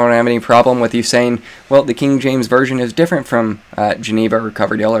revision. I don't have any problem with you saying, well, the King James Version is different from Geneva or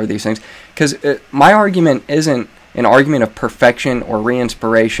Coverdale or these things, because my argument isn't an argument of perfection or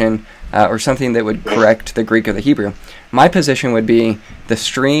re-inspiration or something that would correct the Greek or the Hebrew. My position would be the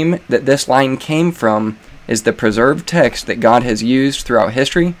stream that this line came from is the preserved text that God has used throughout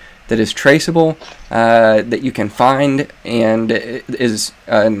history, that is traceable, that you can find, and is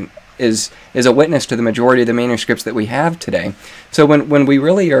a witness to the majority of the manuscripts that we have today. So when we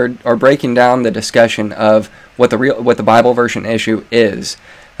really are breaking down the discussion of what the Bible version issue is,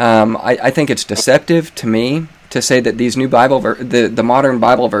 I think it's deceptive to me to say that these new the modern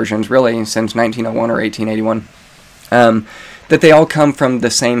Bible versions, really since 1901 or 1881, that they all come from the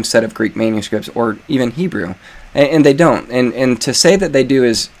same set of Greek manuscripts or even Hebrew, and they don't. And to say that they do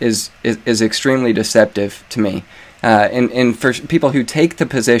is extremely deceptive to me. And for people who take the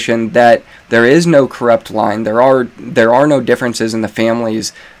position that there is no corrupt line, there are no differences in the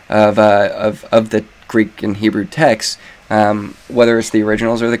families of the Greek and Hebrew texts, whether it's the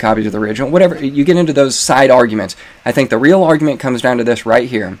originals or the copies of the original, whatever, you get into those side arguments. I think the real argument comes down to this right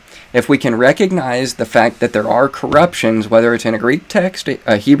here. If we can recognize the fact that there are corruptions, whether it's in a Greek text,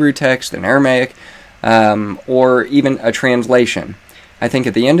 a Hebrew text, an Aramaic, or even a translation, I think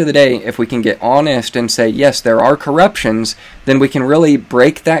at the end of the day, if we can get honest and say, yes, there are corruptions, then we can really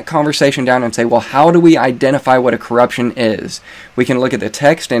break that conversation down and say, well, how do we identify what a corruption is? We can look at the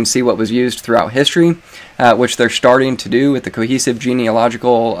text and see what was used throughout history, which they're starting to do with the cohesive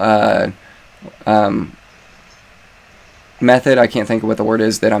genealogical method. I can't think of what the word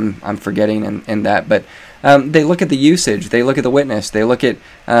is that I'm forgetting in that, but they look at the usage, they look at the witness, they look at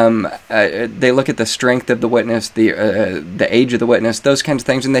the strength of the witness, the age of the witness, those kinds of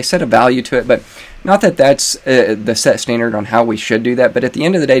things, and they set a value to it. But not that that's the set standard on how we should do that. But at the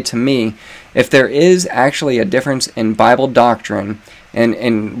end of the day, to me, if there is actually a difference in Bible doctrine and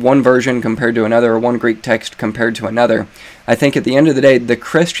in one version compared to another, or one Greek text compared to another, I think at the end of the day, the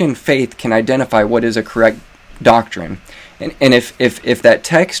Christian faith can identify what is a correct doctrine. And if that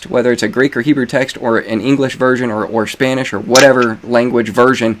text, whether it's a Greek or Hebrew text or an English version or Spanish or whatever language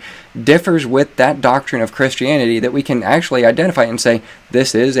version, differs with that doctrine of Christianity, that we can actually identify and say,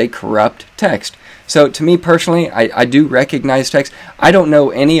 this is a corrupt text. So to me personally, I do recognize text. I don't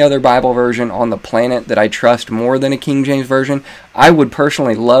know any other Bible version on the planet that I trust more than a King James Version. I would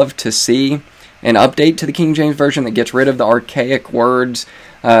personally love to see an update to the King James Version that gets rid of the archaic words,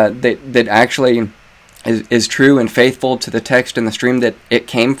 that actually is true and faithful to the text and the stream that it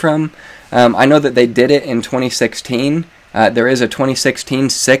came from. I know that they did it in 2016. There is a 2016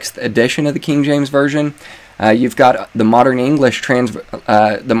 6th edition of the King James Version. You've got the Modern English version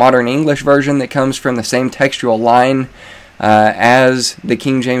that comes from the same textual line as the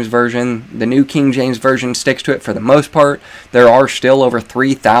King James Version. The New King James Version sticks to it for the most part. There are still over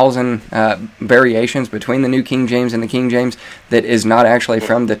 3,000 variations between the New King James and the King James that is not actually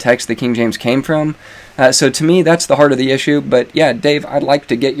from the text the King James came from. So to me, that's the heart of the issue. But yeah, Dave, I'd like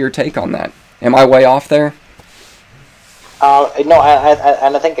to get your take on that. Am I way off there? No,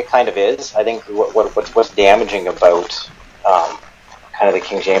 and I think it kind of is. I think what's damaging about kind of the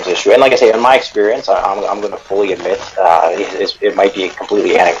King James issue, and like I say, in my experience, I'm going to fully admit it might be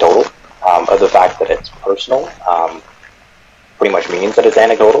completely anecdotal. Of the fact that it's personal, pretty much means that it's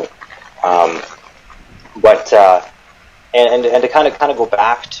anecdotal. But to kind of go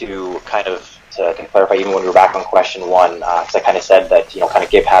back to to clarify, even when we were back on question one, because I kind of said that kind of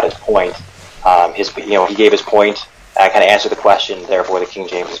Gib had his point. He gave his point. I kind of answered the question. Therefore, the King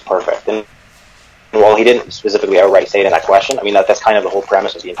James is perfect. And while he didn't specifically outright say it in that question, I mean that's kind of the whole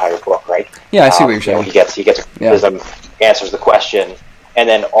premise of the entire book, right? Yeah, I see what you're saying. He gets criticism, answers the question, and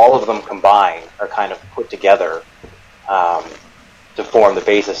then all of them combined are kind of put together to form the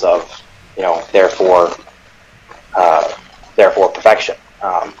basis of therefore perfection,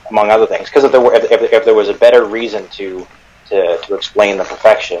 among other things. Because if there was a better reason to explain the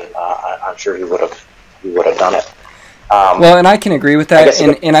perfection, I'm sure he would have done it. Well, and I can agree with that,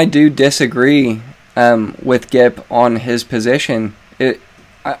 and I do disagree with Gib on his position.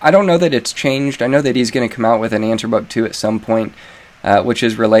 I don't know that it's changed. I know that he's going to come out with an answer book 2 at some point, which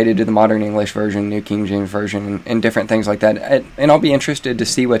is related to the Modern English Version, New King James Version, and different things like that. And I'll be interested to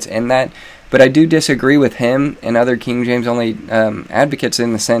see what's in that. But I do disagree with him and other King James only advocates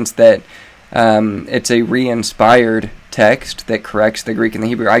in the sense that it's a re-inspired text that corrects the Greek and the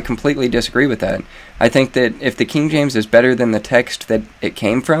Hebrew. I completely disagree with that. I think that if the King James is better than the text that it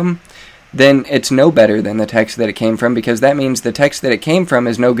came from, then it's no better than the text that it came from, because that means the text that it came from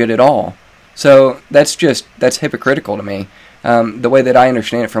is no good at all. So that's hypocritical to me. The way that I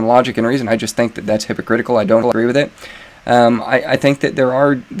understand it from logic and reason, I just think that that's hypocritical. I don't agree with it. I think that there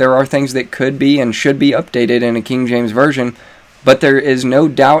are things that could be and should be updated in a King James Version, but there is no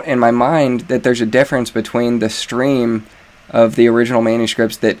doubt in my mind that there's a difference between the stream of the original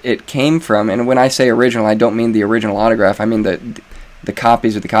manuscripts that it came from, and when I say original, I don't mean the original autograph, I mean the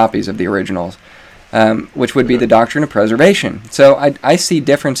copies of the originals, which would be the doctrine of preservation. So I see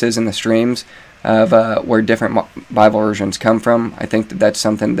differences in the streams of where different Bible versions come from. I think that that's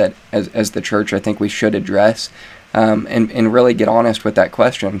something that, as the church, I think we should address, and really get honest with that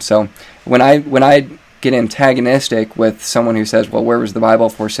question. So when I get antagonistic with someone who says, well, where was the Bible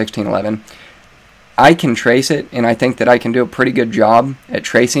for 1611? I can trace it, and I think that I can do a pretty good job at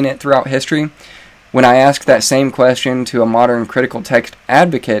tracing it throughout history. When I ask that same question to a modern critical text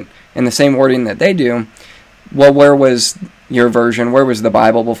advocate in the same wording that they do, well, where was your version? Where was the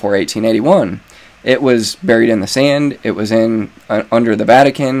Bible before 1881? It was buried in the sand. It was in under the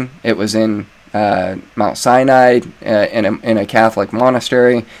Vatican. It was in Mount Sinai, in a Catholic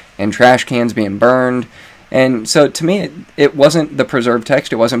monastery, and trash cans being burned. And so to me, it wasn't the preserved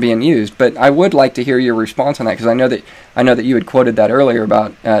text; it wasn't being used. But I would like to hear your response on that, because I know that you had quoted that earlier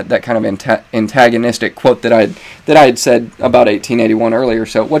about that kind of antagonistic quote that I had said about 1881 earlier.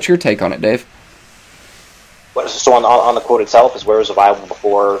 So what's your take on it, Dave? So on the quote itself, is where was the Bible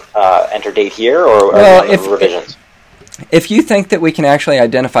before enter date here, or revisions? If you think that we can actually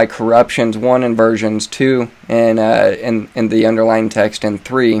identify corruptions, 1 in versions, 2 in the underlying text, and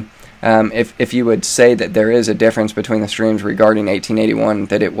 3, if you would say that there is a difference between the streams regarding 1881,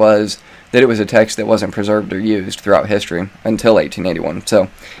 that it was a text that wasn't preserved or used throughout history until 1881. So,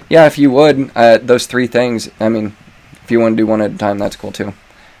 yeah, if you would, those 3 things, I mean, if you want to do one at a time, that's cool too.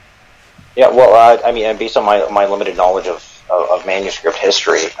 Yeah, well, I mean, based on my limited knowledge of manuscript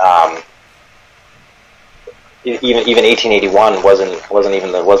history, even 1881 wasn't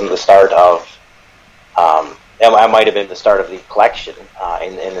the start of. It might have been the start of the collection,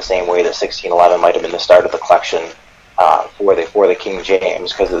 in the same way that 1611 might have been the start of the collection for the King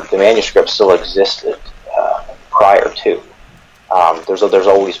James, because the manuscript still existed prior to. There's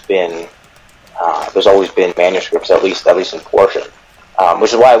always been manuscripts, at least in portion,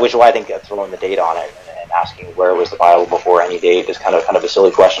 which is why I think throwing the date on it and asking where was the Bible before any date is kind of a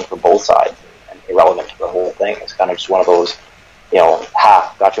silly question for both sides and irrelevant to the whole thing. It's kind of just one of those,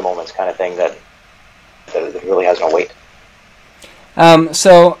 gotcha moments kind of thing that really has no weight.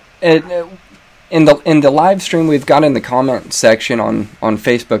 So in the live stream we've got in the comment section on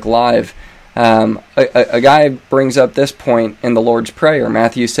Facebook Live, a guy brings up this point in the Lord's Prayer,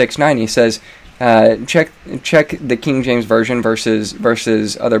 Matthew 6:9. He says, check the King James Version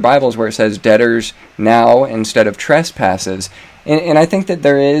versus other Bibles where it says debtors now instead of trespasses. And I think that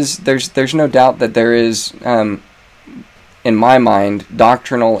there's no doubt that there is, in my mind,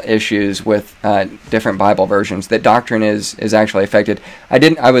 doctrinal issues with different Bible versions. That doctrine is actually affected.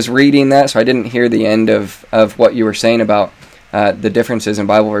 I was reading that, so I didn't hear the end of what you were saying about the differences in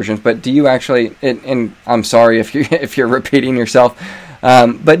Bible versions. But do you actually? And I'm sorry if you're repeating yourself.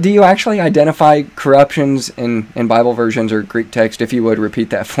 But do you actually identify corruptions in Bible versions or Greek text? If you would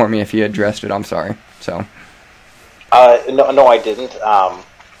repeat that for me, if you addressed it, I'm sorry. So. No, I didn't.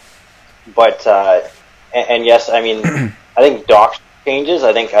 But yes, I mean, I think doctrine changes.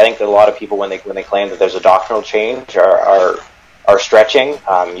 I think that a lot of people when they claim that there's a doctrinal change are stretching.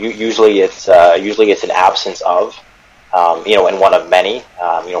 Usually it's an absence of, and one of many.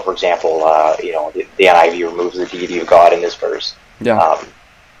 For example, the NIV removes the deity of God in this verse. Yeah.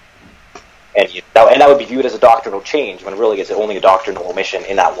 And that would be viewed as a doctrinal change when really it's only a doctrinal omission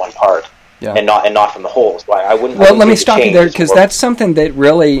in that one part. Yeah. And not from the whole. So I wouldn't. Well, let me stop you there, because that's something that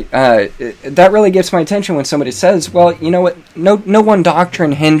really gets my attention when somebody says, "Well, you know what? No one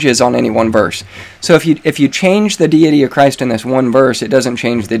doctrine hinges on any one verse. So if you change the deity of Christ in this one verse, it doesn't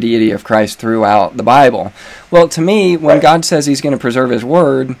change the deity of Christ throughout the Bible." Well, to me, when God says He's going to preserve His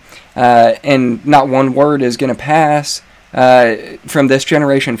word, and not one word is going to pass from this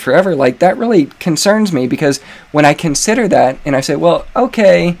generation forever, like that really concerns me, because when I consider that and I say, well,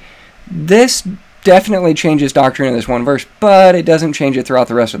 okay, this definitely changes doctrine in this one verse, but it doesn't change it throughout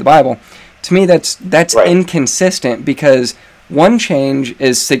the rest of the Bible. To me, that's right. Inconsistent, because one change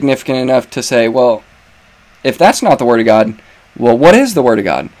is significant enough to say, well, if that's not the Word of God, well, what is the Word of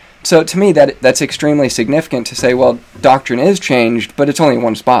God? So to me, that's extremely significant to say, well, doctrine is changed, but it's only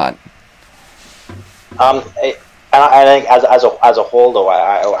one spot. I think as a whole, though,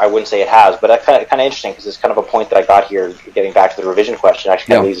 I wouldn't say it has, but that's kind of interesting because it's kind of a point that I got here, getting back to the revision question.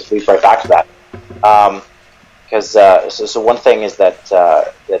 Actually, kind of leads right back to that. Because so one thing is that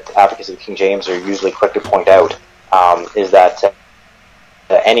advocates of King James are usually quick to point out is that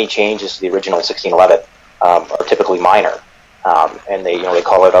any changes to the original 1611 are typically minor. And they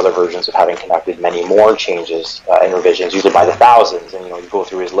call out other versions of having conducted many more changes and revisions, usually by the thousands. And you go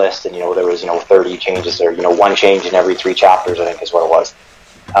through his list, and there was 30 changes, or one change in every 3 chapters, I think is what it was.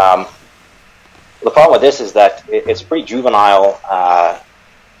 The problem with this is that it's a pretty juvenile. Oh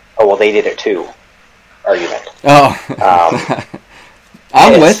well, they did it too. Argument.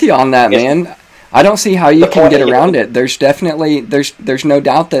 I'm with you on that, man. I don't see how you can get around it. There's definitely there's no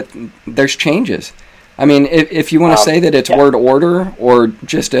doubt that there's changes. I mean, if you want to say that it's word order or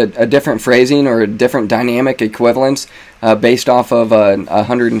just a different phrasing or a different dynamic equivalence based off of a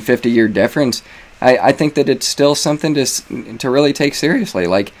 150-year difference, I think that it's still something to really take seriously.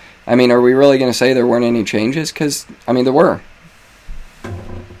 Like, I mean, are we really going to say there weren't any changes? Because, I mean, there were.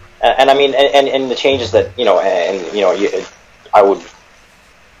 And I mean, and the changes that, I would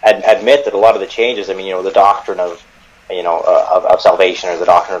admit that a lot of the changes, I mean, the doctrine of salvation, or the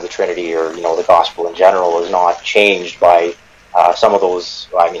doctrine of the Trinity, or the gospel in general, is not changed by some of those.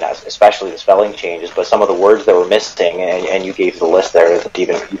 I mean, especially the spelling changes, but some of the words that were missing, and you gave the list there that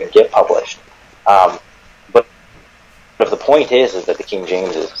even get published. But if the point is that the King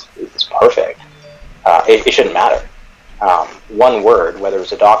James is perfect, it shouldn't matter. One word, whether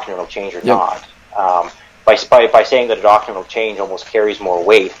it's a doctrinal change or not, by saying that a doctrinal change almost carries more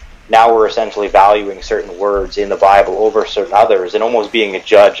weight. Now we're essentially valuing certain words in the Bible over certain others, and almost being a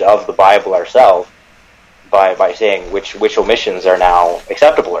judge of the Bible ourselves by saying which omissions are now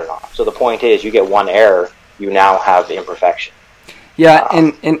acceptable or not. So the point is, you get one error, you now have imperfection. Yeah,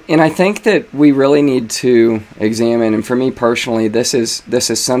 and I think that we really need to examine, and for me personally, this is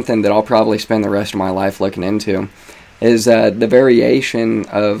something that I'll probably spend the rest of my life looking into, is the variation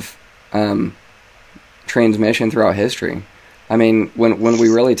of transmission throughout history. I mean, when we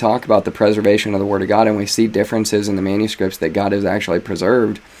really talk about the preservation of the Word of God, and we see differences in the manuscripts that God has actually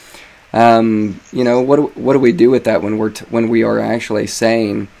preserved, what do we do with that when we are actually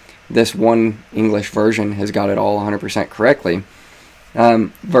saying this one English version has got it all 100% correctly,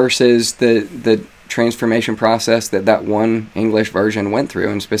 versus the transformation process that one English version went through,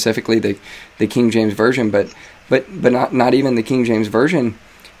 and specifically the King James version, but not even the King James version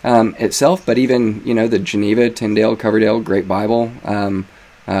itself, but even the Geneva, Tyndale, Coverdale, Great Bible,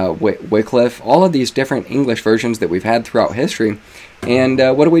 Wycliffe, all of these different English versions that we've had throughout history. And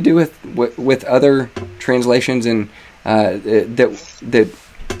what do we do with other translations and that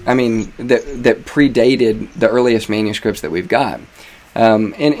predated the earliest manuscripts that we've got?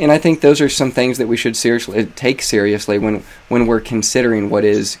 And I think those are some things that we should take seriously when we're considering what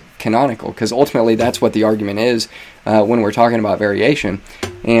is canonical, because ultimately that's what the argument is when we're talking about variation.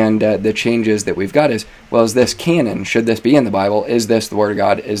 And the changes that we've got is this canon? Should this be in the Bible? Is this the Word of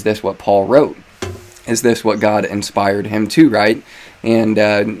God? Is this what Paul wrote? Is this what God inspired him to write? And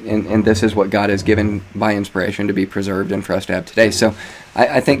this is what God has given by inspiration to be preserved and for us to have today. So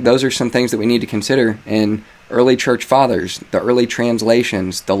I think those are some things that we need to consider in early church fathers, the early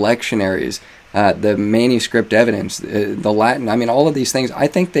translations, the lectionaries, the manuscript evidence, the Latin. I mean, all of these things, I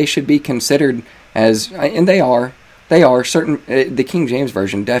think they should be considered as, and they are certain. The King James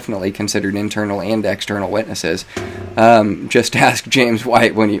Version definitely considered internal and external witnesses. Just ask James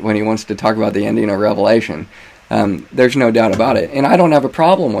White when he wants to talk about the ending of Revelation. There's no doubt about it, and I don't have a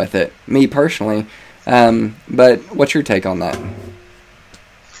problem with it, me personally. But what's your take on that?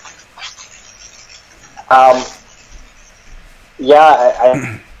 I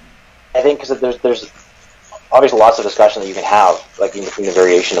think because there's obviously lots of discussion that you can have, like between the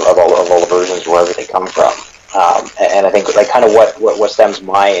variation of all the versions, wherever they come from. And I think kind of what stems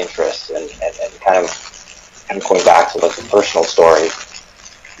my interest and kind of going back to the personal story,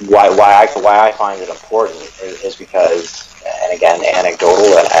 why I find it important is because, and again,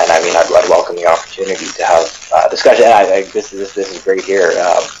 anecdotal, and I mean I'd welcome the opportunity to have discussion. And this is great here,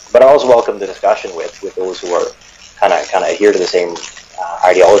 but I also welcome the discussion with those who are kind of adhere to the same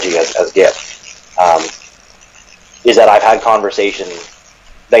ideology as Gift. Is that I've had conversations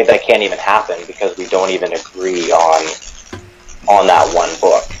that can't even happen because we don't even agree on that one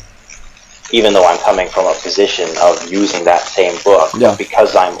book, even though I'm coming from a position of using that same book. Yeah.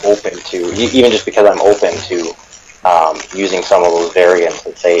 Because I'm open to, even just because I'm open to using some of those variants,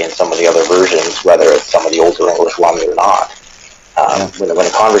 let's say, in some of the other versions, whether it's some of the older English ones or not. When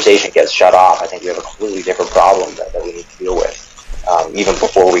a conversation gets shut off, I think we have a completely different problem that we need to deal with, even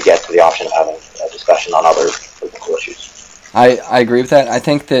before we get to the option of having a discussion on other biblical issues. I agree with that. I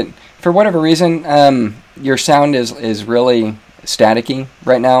think that for whatever reason, your sound is really staticky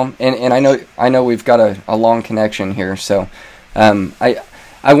right now, and I know we've got a long connection here, so I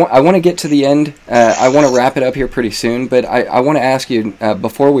want to get to the end. I want to wrap it up here pretty soon, but I want to ask you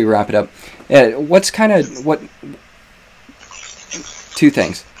before we wrap it up, two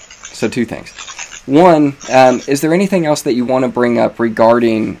things. So two things. One, is there anything else that you want to bring up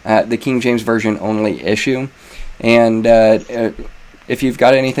regarding the King James Version only issue? And if you've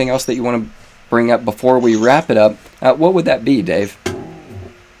got anything else that you want to bring up before we wrap it up, what would that be, Dave?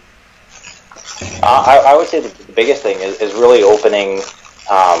 I would say the biggest thing is really opening,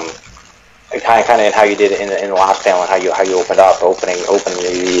 kind of in how you did in the last panel, and how you opened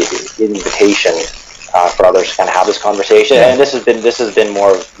the invitation for others to kind of have this conversation. And this has been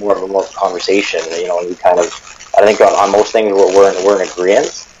more of a conversation. And we kind of, I think on most things we're in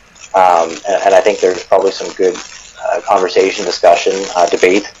agreement, and I think there's probably some good conversation, discussion,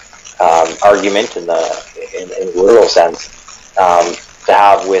 debate, argument in the literal sense, to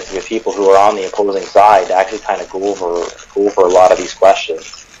have with people who are on the opposing side to actually kind of go over a lot of these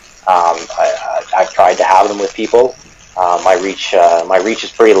questions. I've tried to have them with people. My reach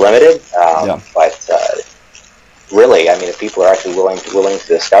is pretty limited, but really, I mean, if people are actually willing to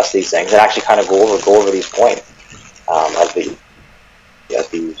discuss these things and actually kind of go over these points, I'd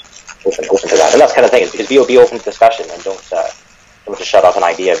be open to that. And that's kind of thing, is be open to discussion, and don't just shut off an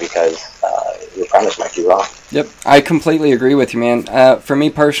idea because your premise might be wrong. Yep, I completely agree with you, man. For me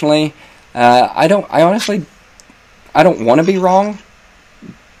personally, I honestly don't want to be wrong.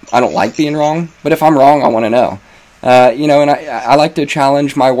 I don't like being wrong, but if I'm wrong, I want to know. And I like to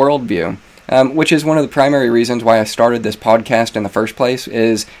challenge my worldview, which is one of the primary reasons why I started this podcast in the first place.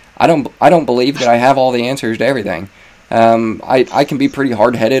 Is I don't believe that I have all the answers to everything. I can be pretty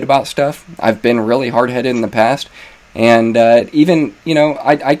hard-headed about stuff. I've been really hard-headed in the past, and even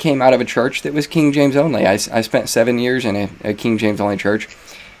I came out of a church that was King James only. I spent 7 years in a King James only church.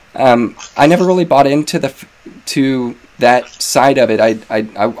 I never really bought into that side of it.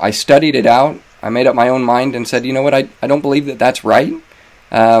 I studied it out. I made up my own mind and said, you know what, I don't believe that that's right.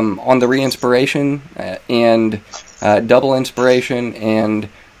 On the re-inspiration and double inspiration and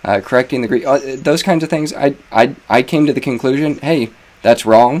correcting the Greek, those kinds of things, I came to the conclusion, hey, that's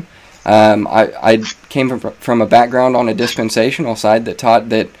wrong. I came from a background on a dispensational side that taught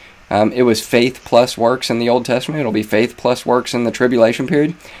that it was faith plus works in the Old Testament. It'll be faith plus works in the tribulation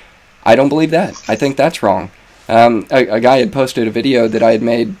period. I don't believe that. I think that's wrong. A guy had posted a video that I had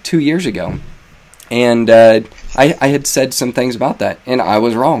made 2 years ago, and I had said some things about that, and I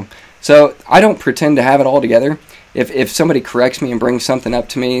was wrong. So I don't pretend to have it all together. If somebody corrects me and brings something up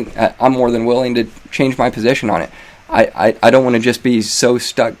to me, I'm more than willing to change my position on it. I don't want to just be so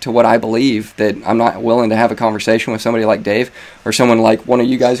stuck to what I believe that I'm not willing to have a conversation with somebody like Dave or someone like one of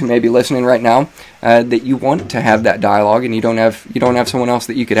you guys who may be listening right now, that you want to have that dialogue and you don't have someone else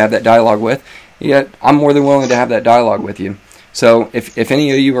that you could have that dialogue with. Yet I'm more than willing to have that dialogue with you. So if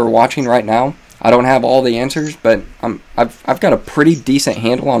any of you are watching right now, I don't have all the answers, but I've got a pretty decent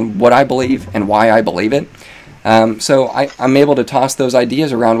handle on what I believe and why I believe it. So I'm able to toss those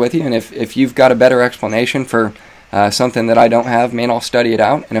ideas around with you, and if you've got a better explanation for something that I don't have, man, I'll study it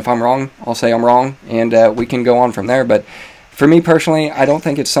out, and if I'm wrong, I'll say I'm wrong, and we can go on from there. But for me personally, I don't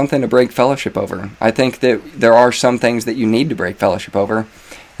think it's something to break fellowship over. I think that there are some things that you need to break fellowship over,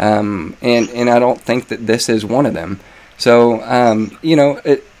 and I don't think that this is one of them. So,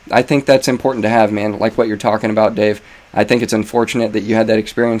 I think that's important to have, man, like what you're talking about, Dave. I think it's unfortunate that you had that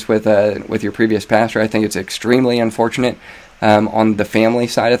experience with your previous pastor. I think it's extremely unfortunate on the family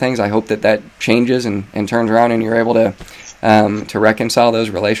side of things. I hope that changes and turns around and you're able to reconcile those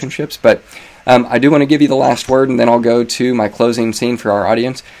relationships. But I do want to give you the last word, and then I'll go to my closing scene for our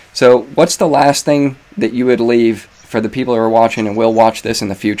audience. So what's the last thing that you would leave for the people who are watching and will watch this in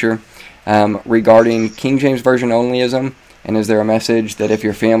the future regarding King James Version onlyism? And is there a message that if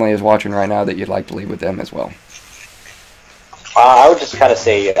your family is watching right now that you'd like to leave with them as well? I would just kind of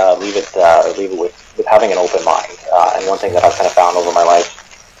say leave it with having an open mind. And one thing that I've kind of found over my life,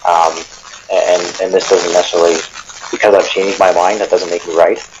 and this doesn't necessarily, because I've changed my mind, that doesn't make me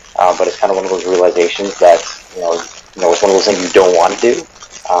right. But it's kind of one of those realizations that it's one of those things you don't want to do.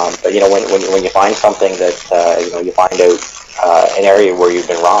 But when you find something that you find out an area where you've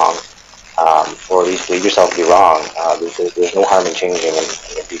been wrong, or at least believe yourself to be wrong, there's no harm in changing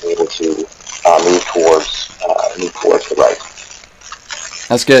and being able to move towards the right.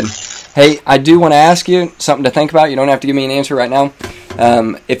 That's good. Hey, I do want to ask you something to think about. You don't have to give me an answer right now.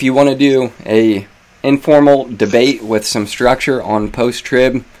 If you want to do a informal debate with some structure on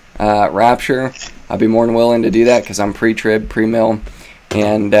post-trib rapture, I'd be more than willing to do that because I'm pre-trib, pre-mill,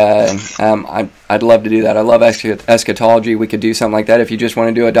 and I'd love to do that. I love eschatology. We could do something like that if you just want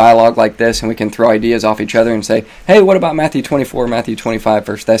to do a dialogue like this, and we can throw ideas off each other and say, hey, what about Matthew 24, Matthew 25,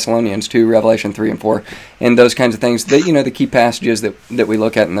 1 Thessalonians 2, Revelation 3 and 4, and those kinds of things. That, you know, the key passages that we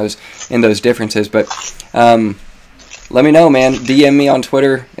look at in those differences. But let me know, man. DM me on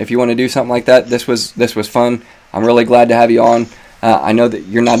Twitter if you want to do something like that. This was fun. I'm really glad to have you on. I know that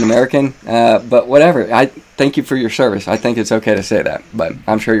you're not an American, but whatever. I thank you for your service. I think it's okay to say that, but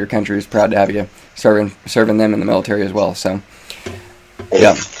I'm sure your country is proud to have you serving them in the military as well. So,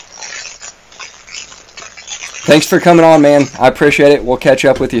 yeah. Thanks for coming on, man. I appreciate it. We'll catch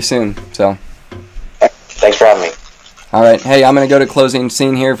up with you soon. So, thanks for having me. All right. Hey, I'm going to go to closing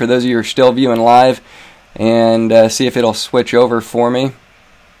scene here for those of you who are still viewing live and see if it'll switch over for me.